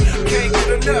enough. Can't get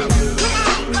enough.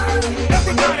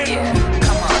 Everybody, yeah,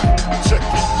 come on. Check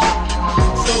it.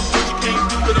 So good you can't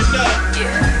do it enough.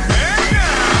 Yeah.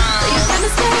 You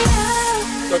better stay up.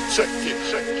 So check it.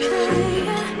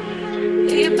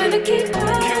 You better keep up.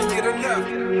 Can't get enough.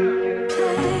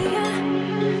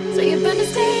 So you better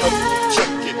stay up. Check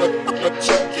it. You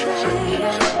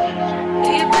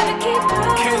better keep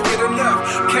up. Can't get enough.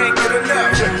 Can't get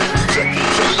enough. Check it.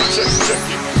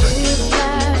 Live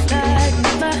life like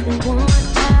never want.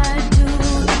 I do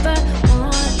never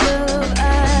want love. I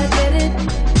get it.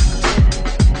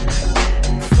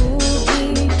 Fool me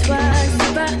twice.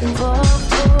 Never fall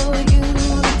for you.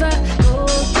 Never go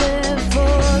there.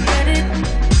 Forget it.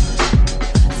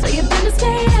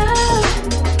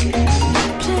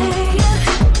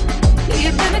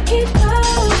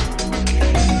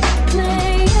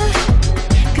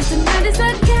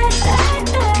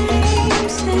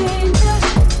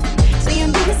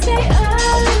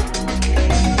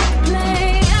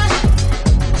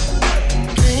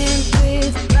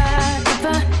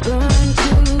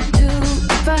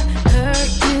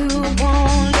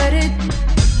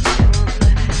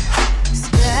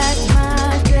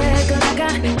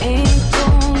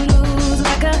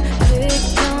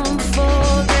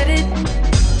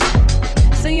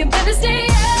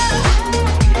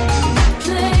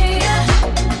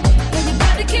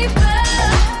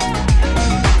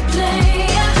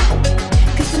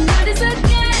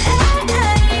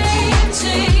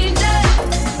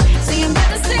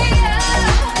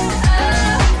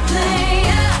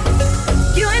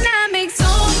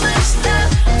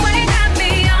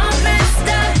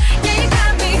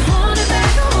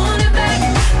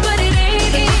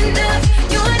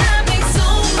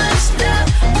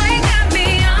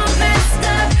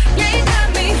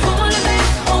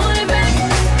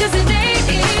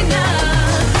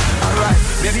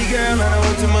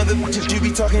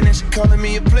 calling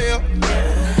me a player.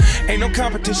 Ain't no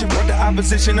competition for the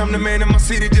opposition. I'm the man in my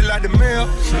city, just like the mayor.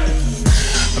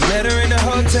 I met her in the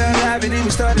hotel lobby, then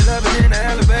we started loving in the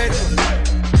elevator.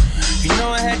 You know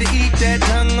I had to eat that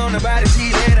tongue on the body,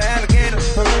 she had an alligator.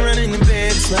 I'm running in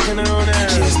bed, smacking her on the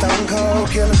ass. She a stone cold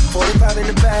killer, 45 in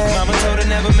the bag. Mama told her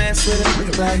never mess with a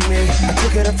nigga like me. I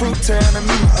took her to Fruittown, I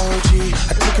meet my OG.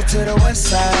 I took her to the west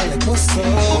side, like what's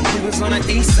up? We was on the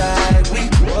east side, we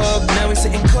grew up, now we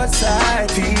sitting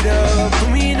courtside. Feet up, put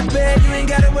me in the bed, you ain't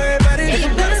gotta worry about it. Yeah,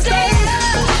 you better stay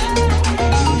up,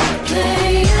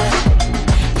 play up.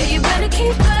 Yeah, you better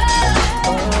keep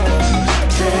up,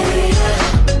 play up.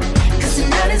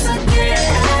 Tonight is a good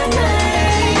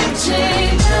night,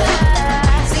 change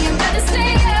up. So you better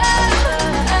stay up.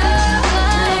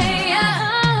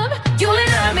 You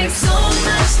and I make so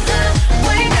much love.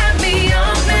 Boy, you got me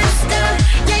all messed up.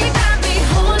 Yeah, you got me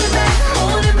holding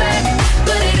back,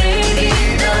 but it ain't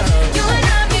enough. You and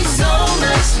I make so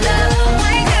much love.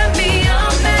 Boy, you got me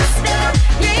all messed up.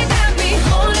 Yeah, you got me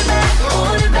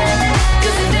holding back,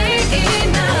 'cause it ain't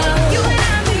enough. You and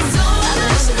I make so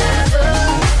much love.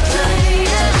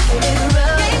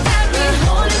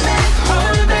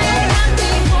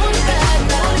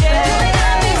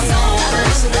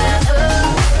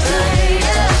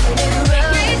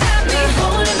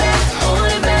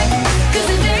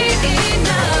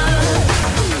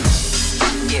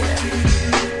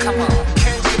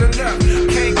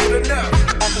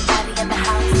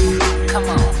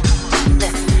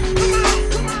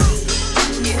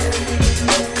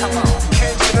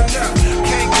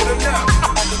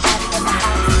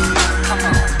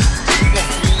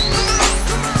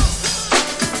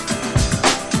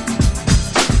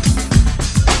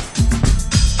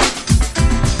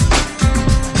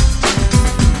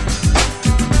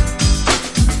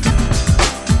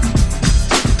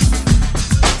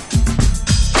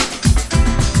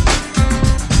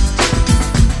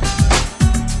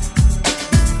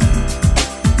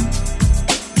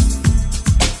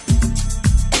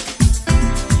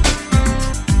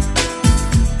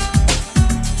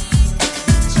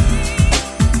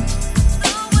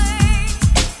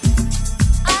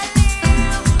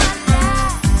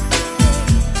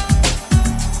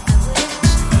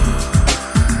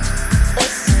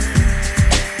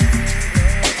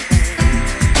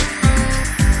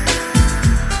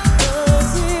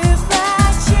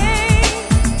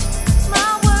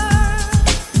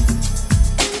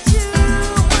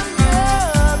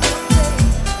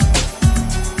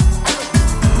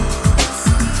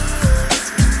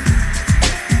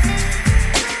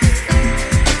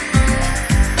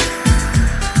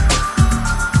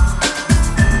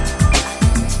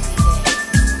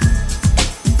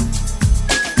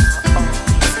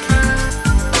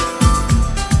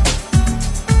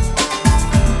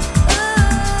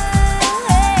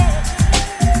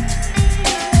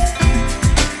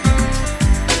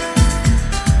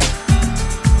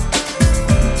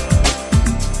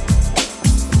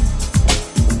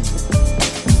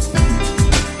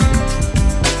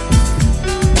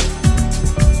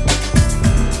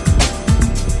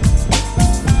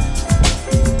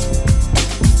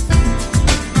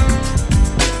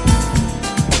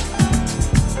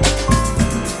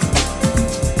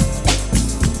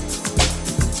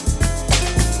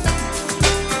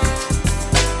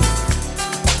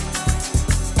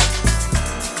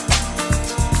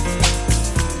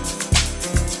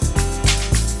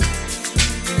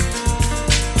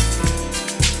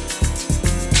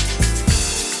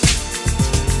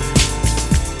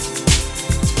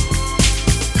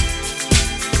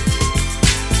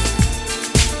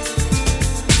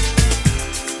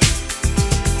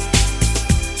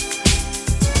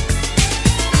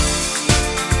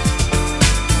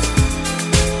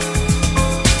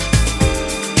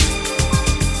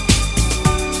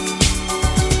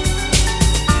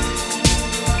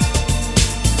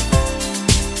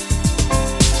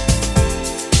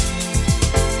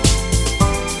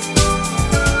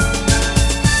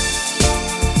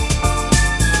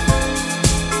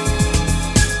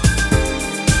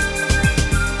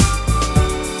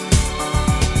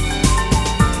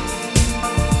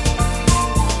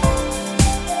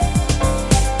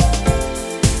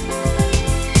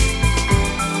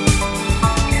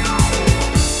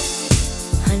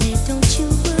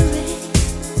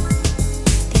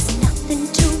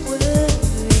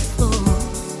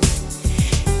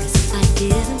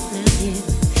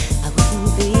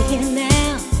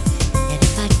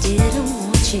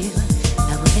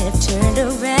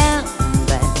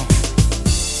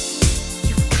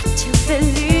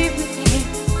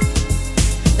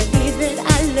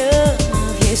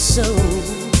 so.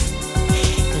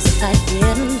 'Cause if I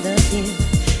didn't love you,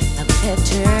 I would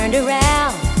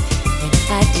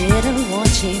didn't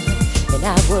want you, and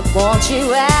I would want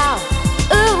you out.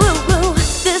 Ooh, ooh, ooh,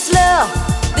 this love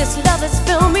has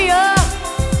filled me up.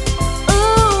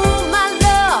 Ooh, my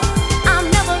love, I'll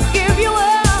never give you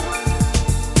up,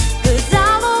 'cause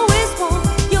I'll always want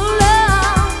your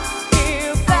love.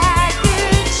 If I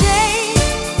could change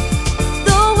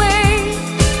the way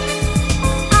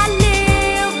I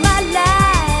live my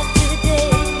life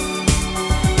today,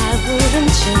 I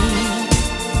wouldn't change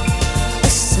a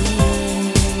single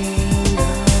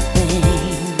thing.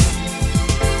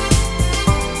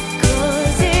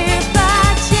 'Cause if I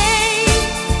change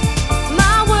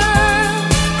my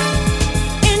world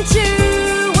into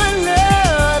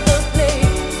another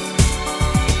place,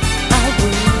 I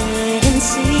wouldn't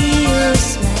see your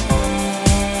smiling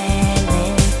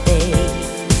face.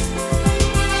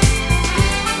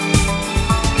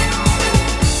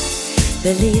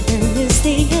 Believing is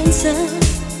the answer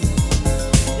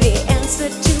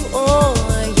to all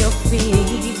your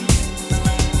fears.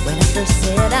 When I first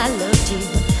said I loved you,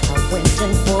 I went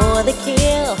in for the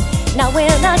kill. Now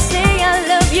when I say I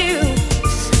love you,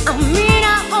 I mean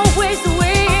I always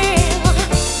will.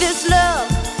 This love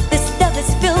has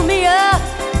filled me up.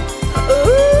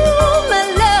 Ooh, my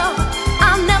love,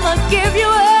 I'll never give you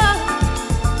up,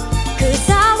 'cause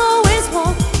I'll always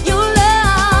want your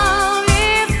love.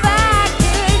 If I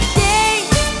could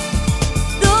change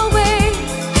the way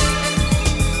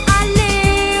I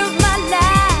live my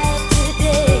life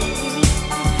today,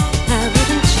 I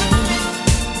wouldn't change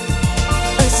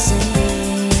a single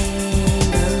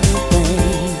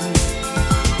thing.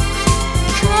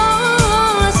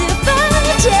 'Cause if I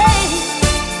change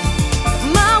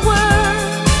my world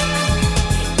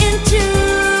into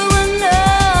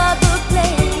another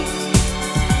place,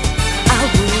 I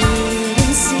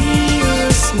wouldn't see your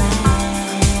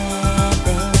smiling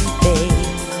face.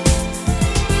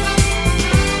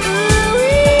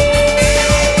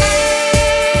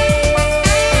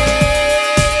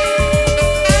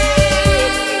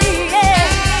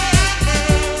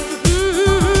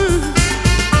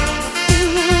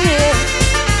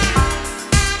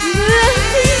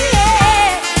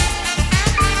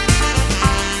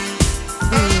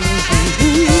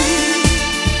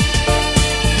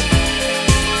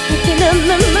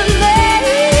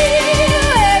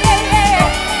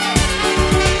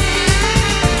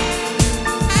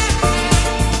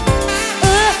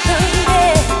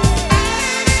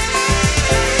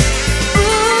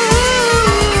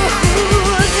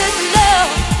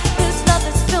 This love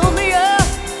has filled me up.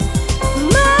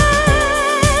 My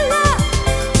love,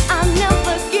 I'll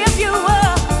never give you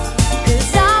up,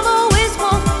 'cause I'll always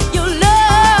want your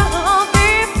love.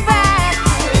 If I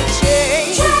could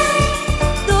change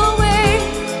the way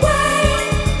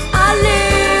I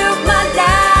live my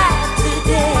life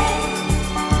today,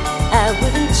 I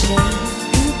wouldn't change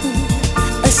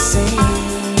a single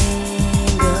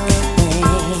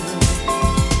thing.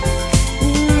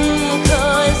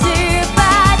 'Cause if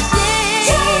I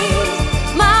change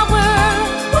my world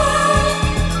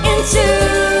into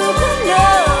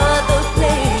another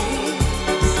place,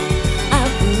 I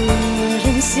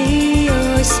wouldn't see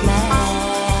your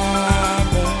smiling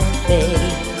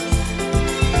face.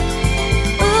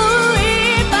 Ooh,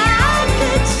 if I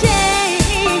could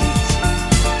change.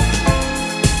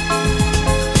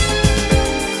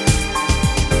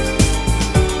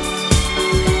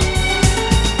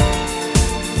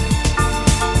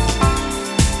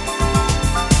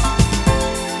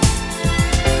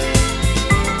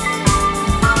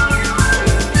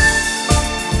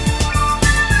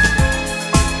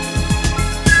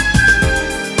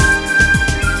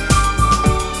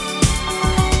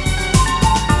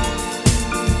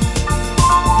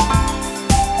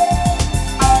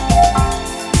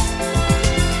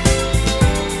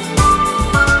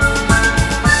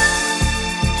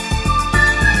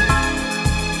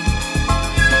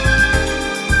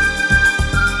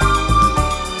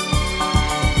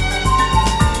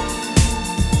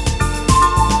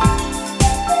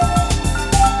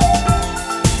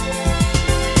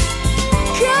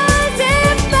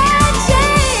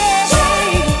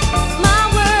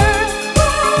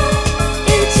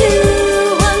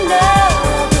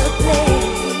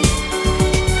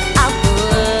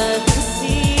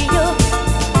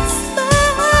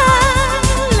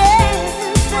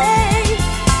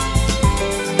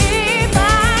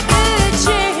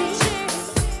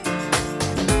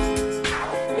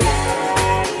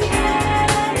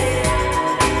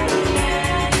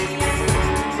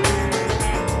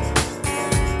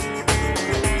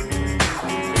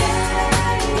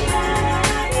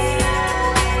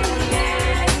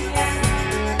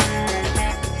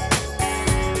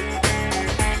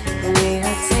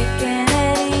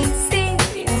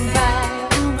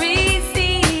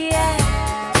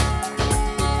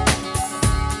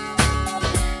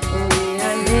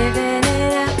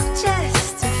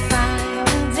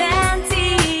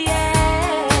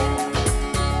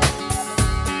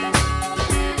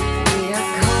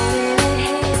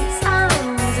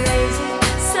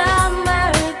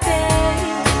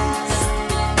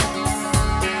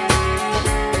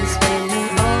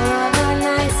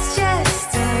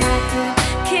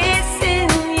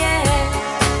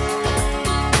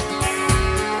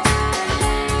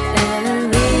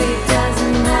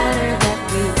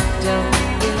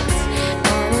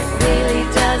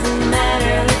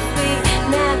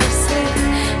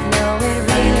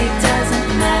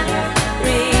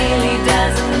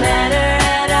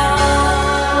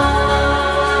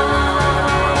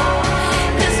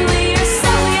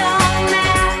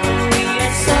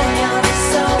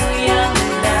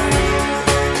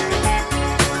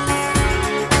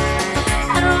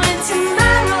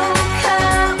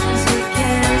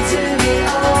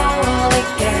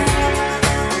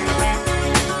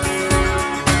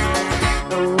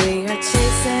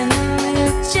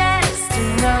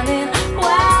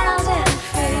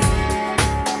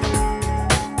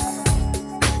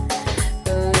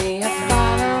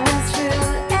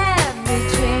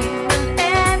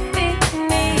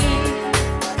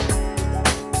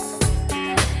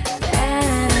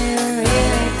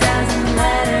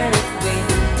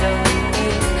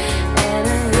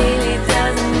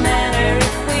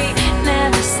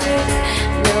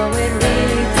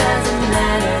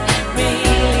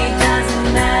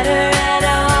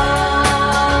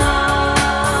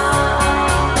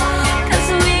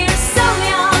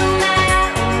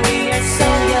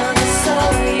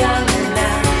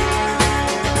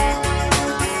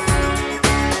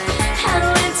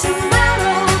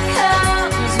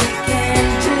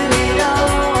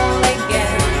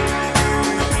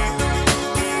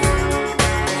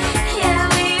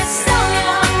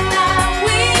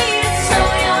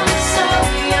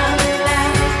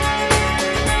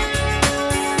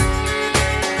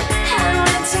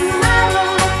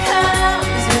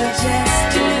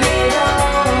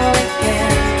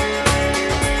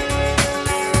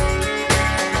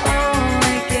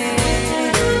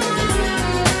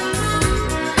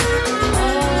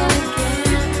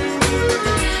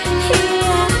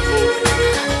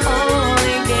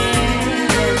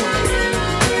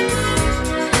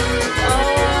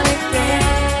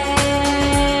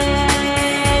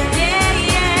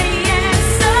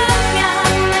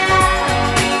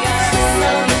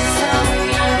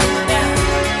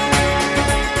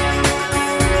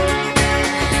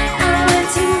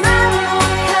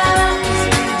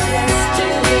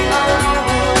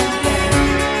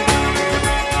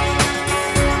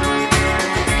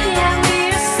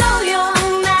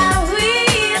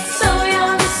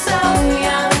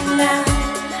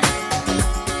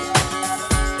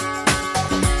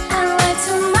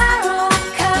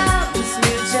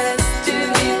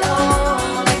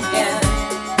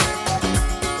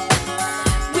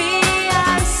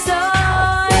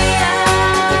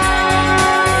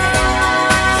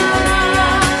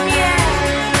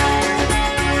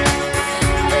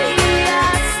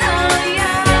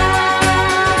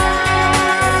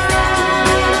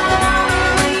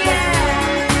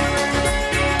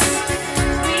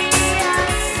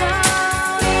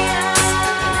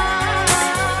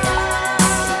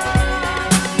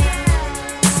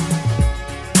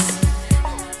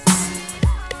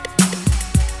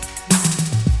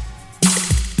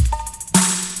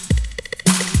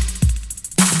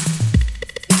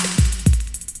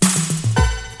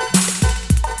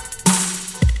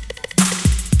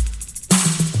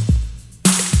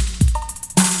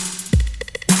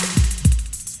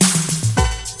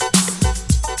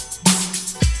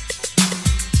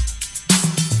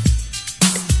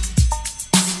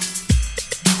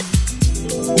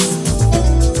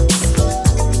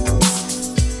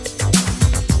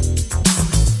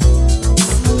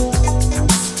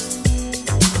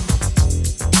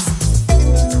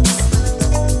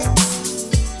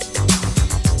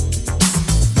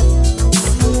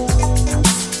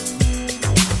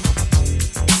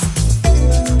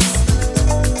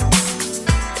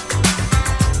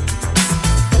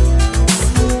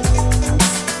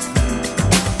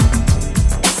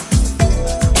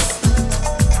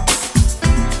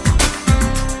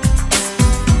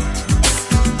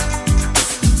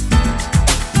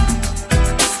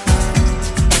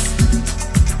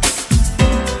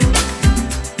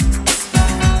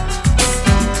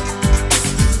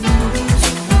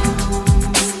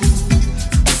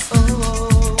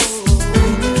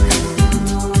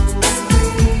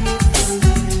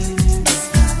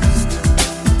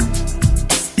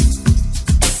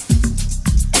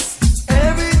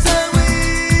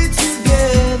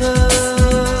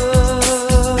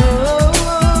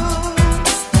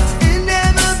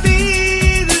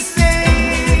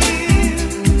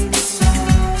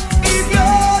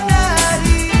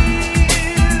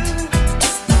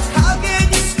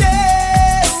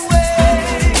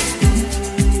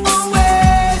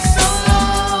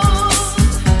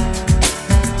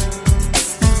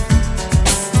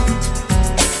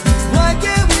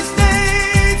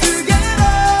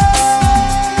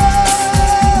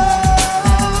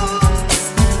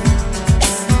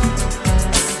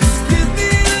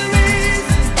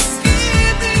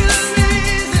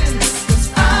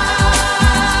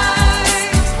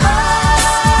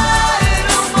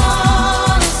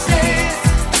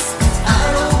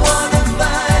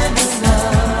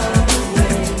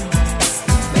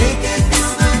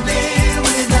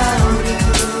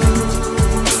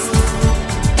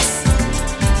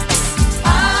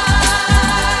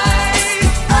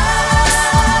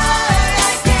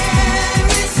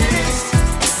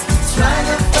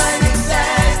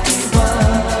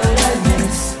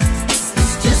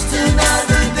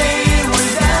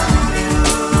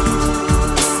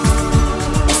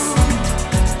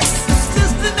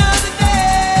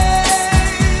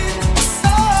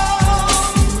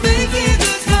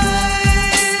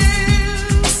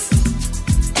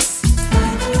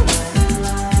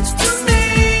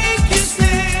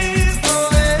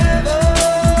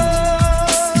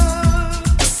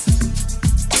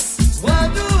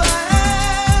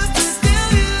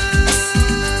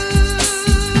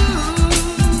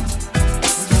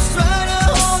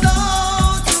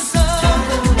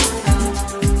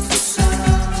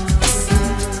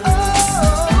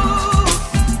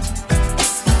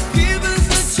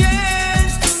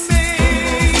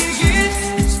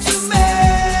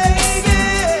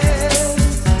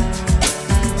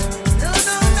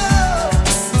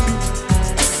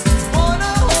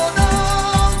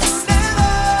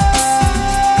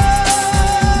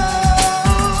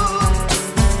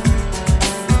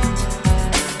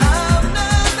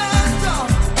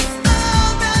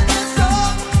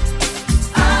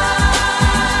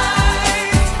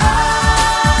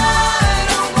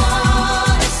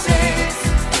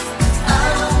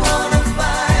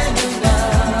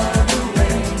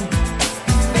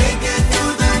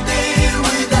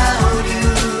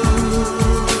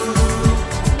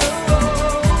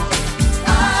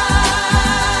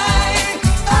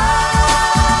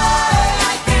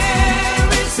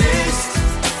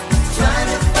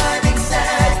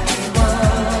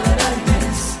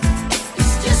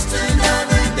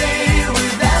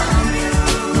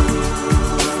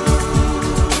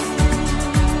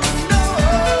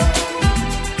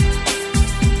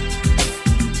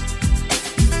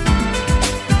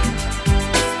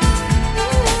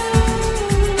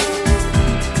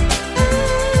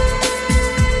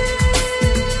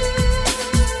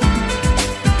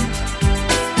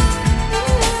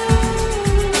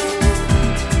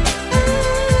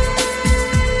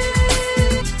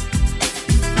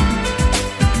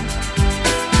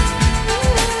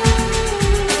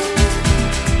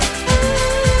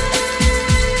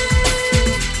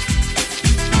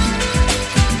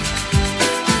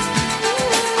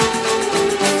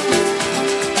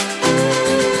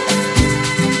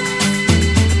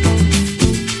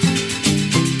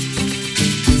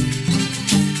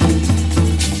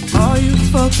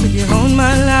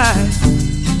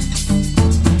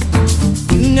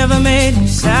 never made any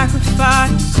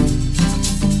sacrifice.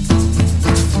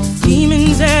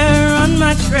 Demons there on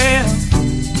my trail,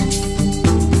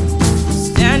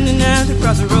 standing at the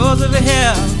crossroads of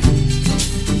hell.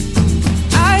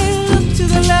 I look to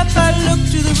the left, I look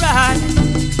to the right,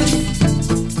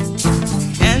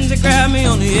 hands that grab me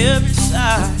on every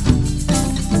side.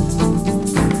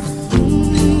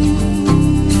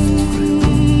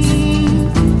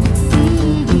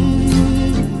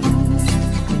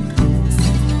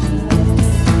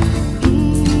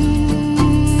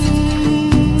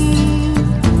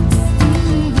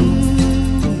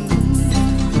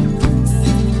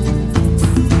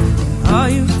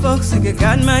 Think I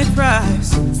got my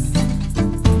price,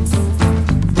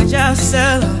 which I'll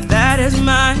sell, all that is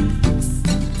mine.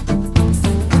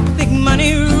 Think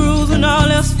money rules when all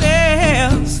else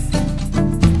fails.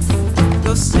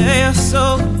 Go sell your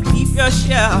soul, keep your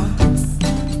shell.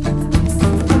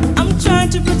 I'm trying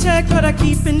to protect what I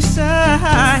keep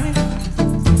inside,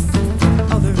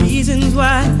 all the reasons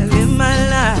why I live my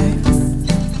life.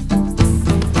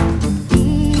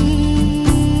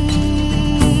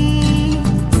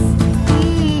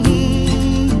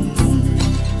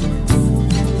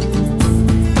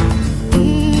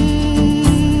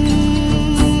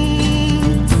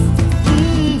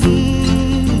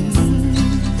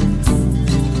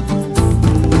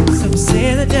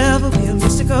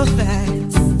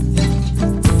 Thing.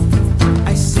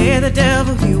 I say the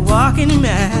devil, he walking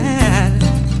mad.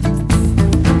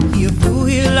 He a fool,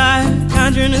 he a liar,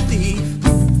 conjuring a thief.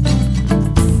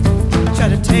 Try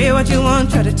to tell you what you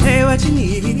want, try to tell you what you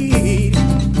need.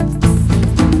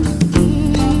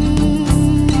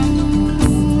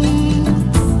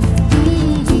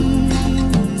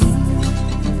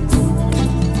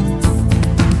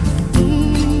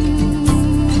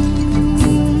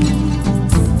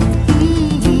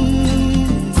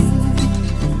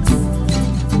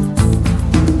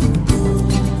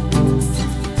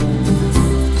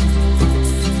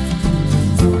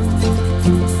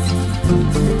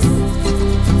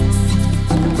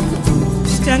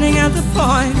 At the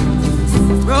point,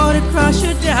 road across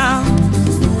you down.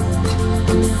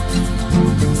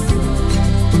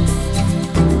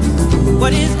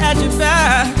 What is at your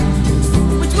back?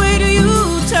 Which way do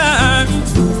you turn?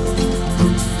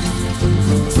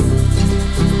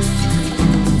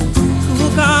 Who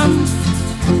will come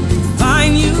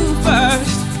find you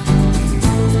first?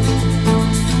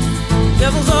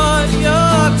 Devils or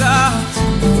your gods?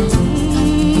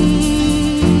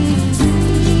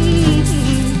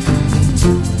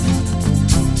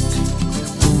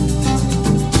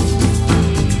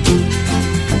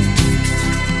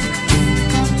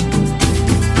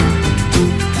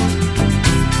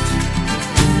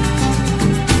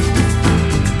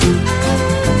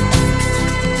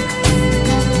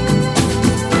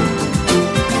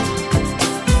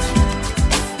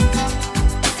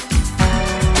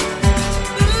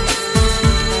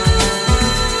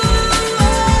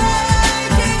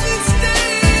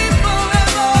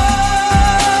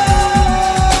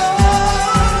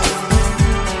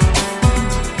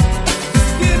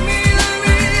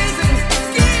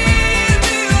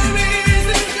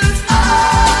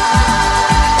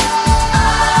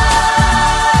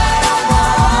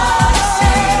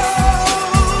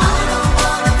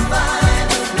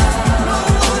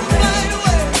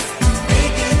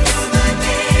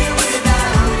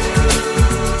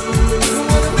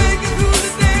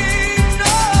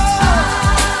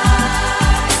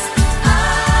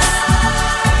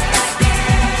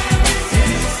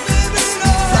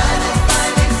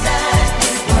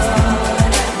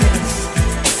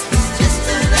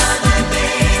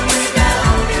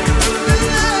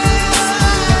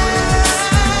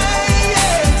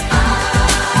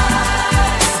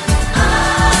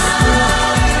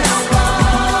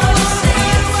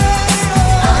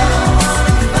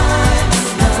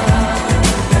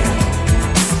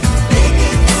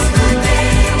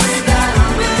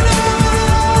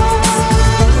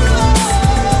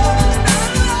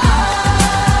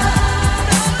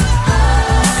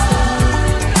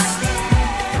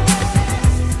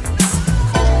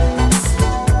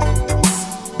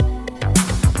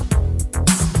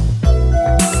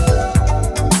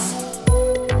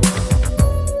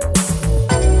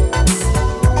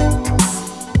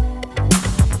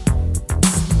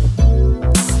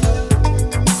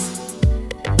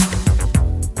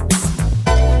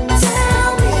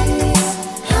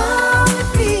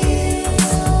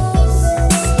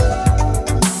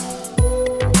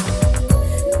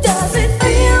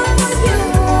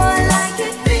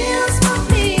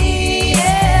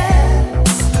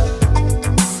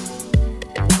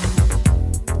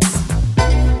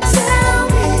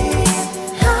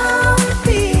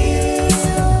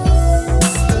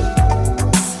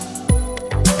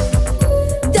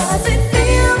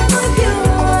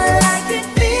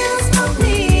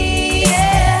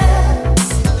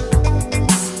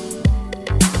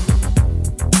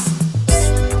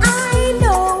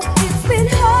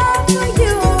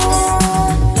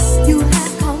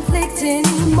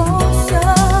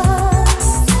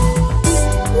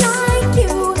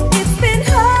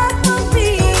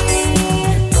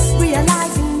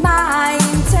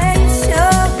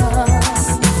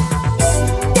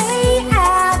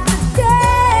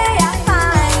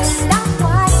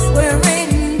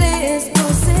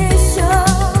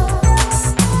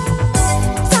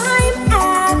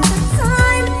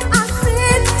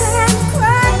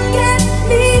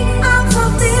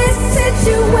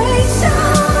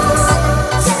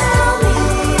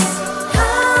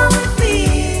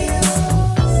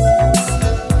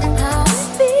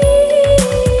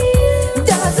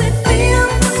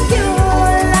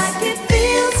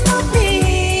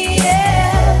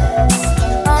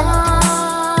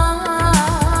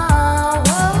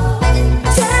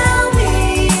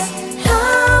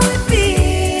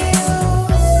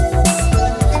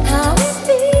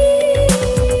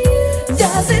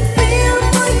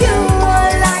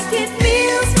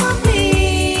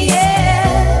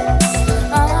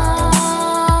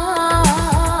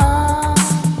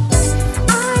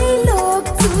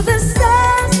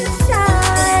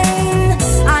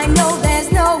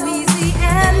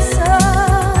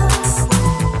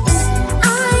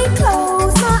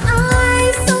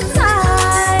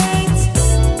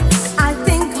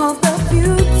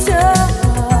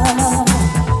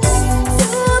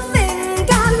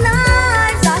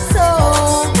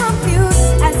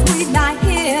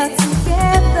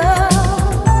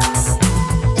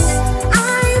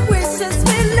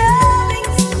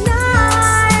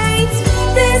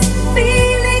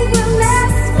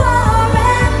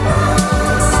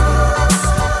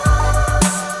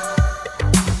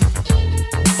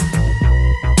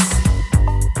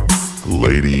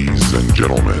 Ladies and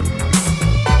gentlemen,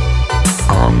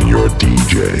 I'm your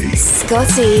DJ.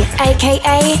 Scotty,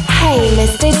 aka Hey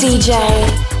Mr.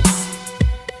 DJ.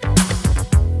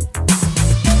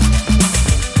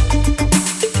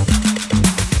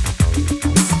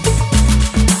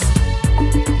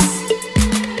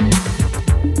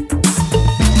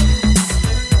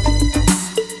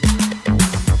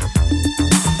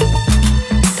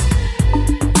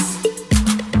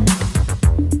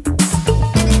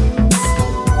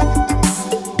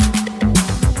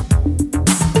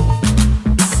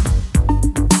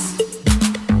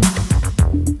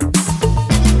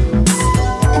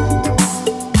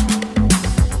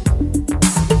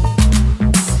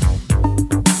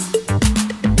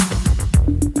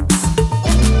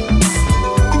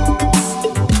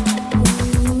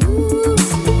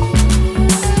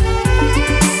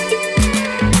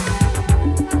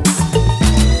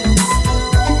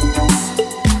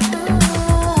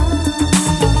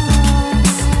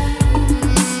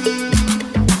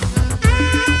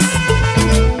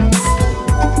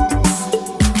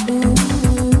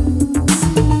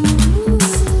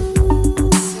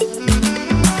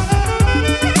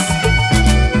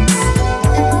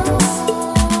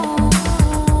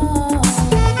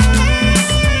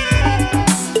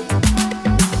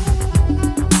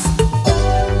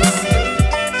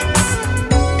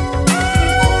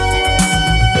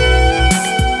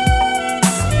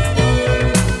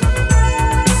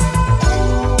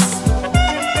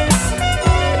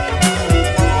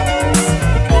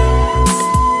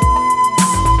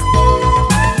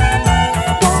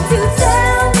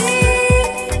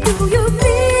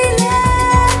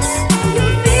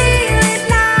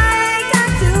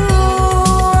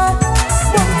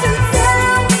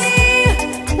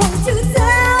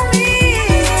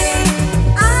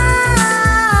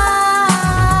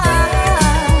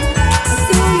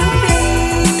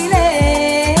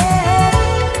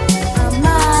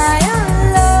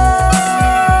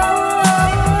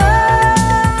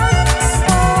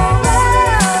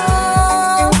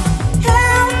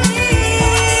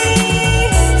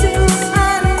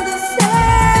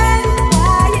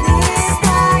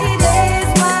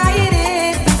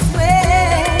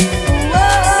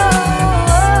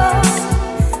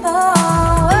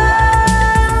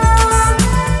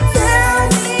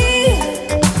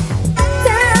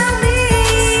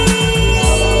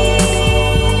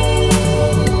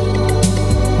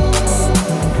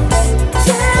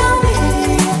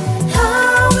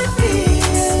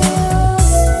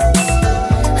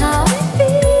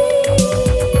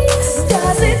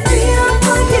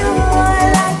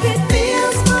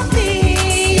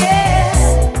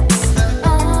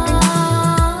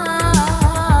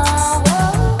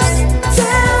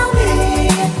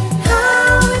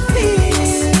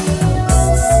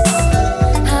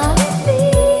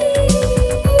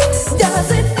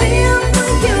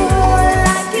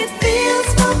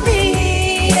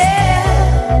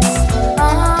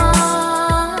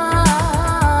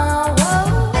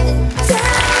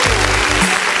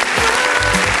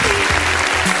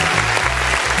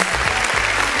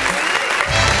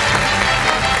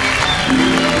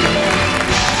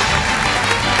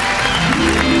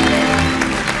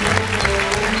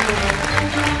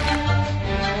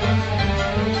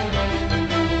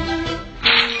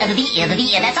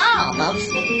 That's all,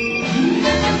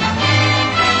 folks.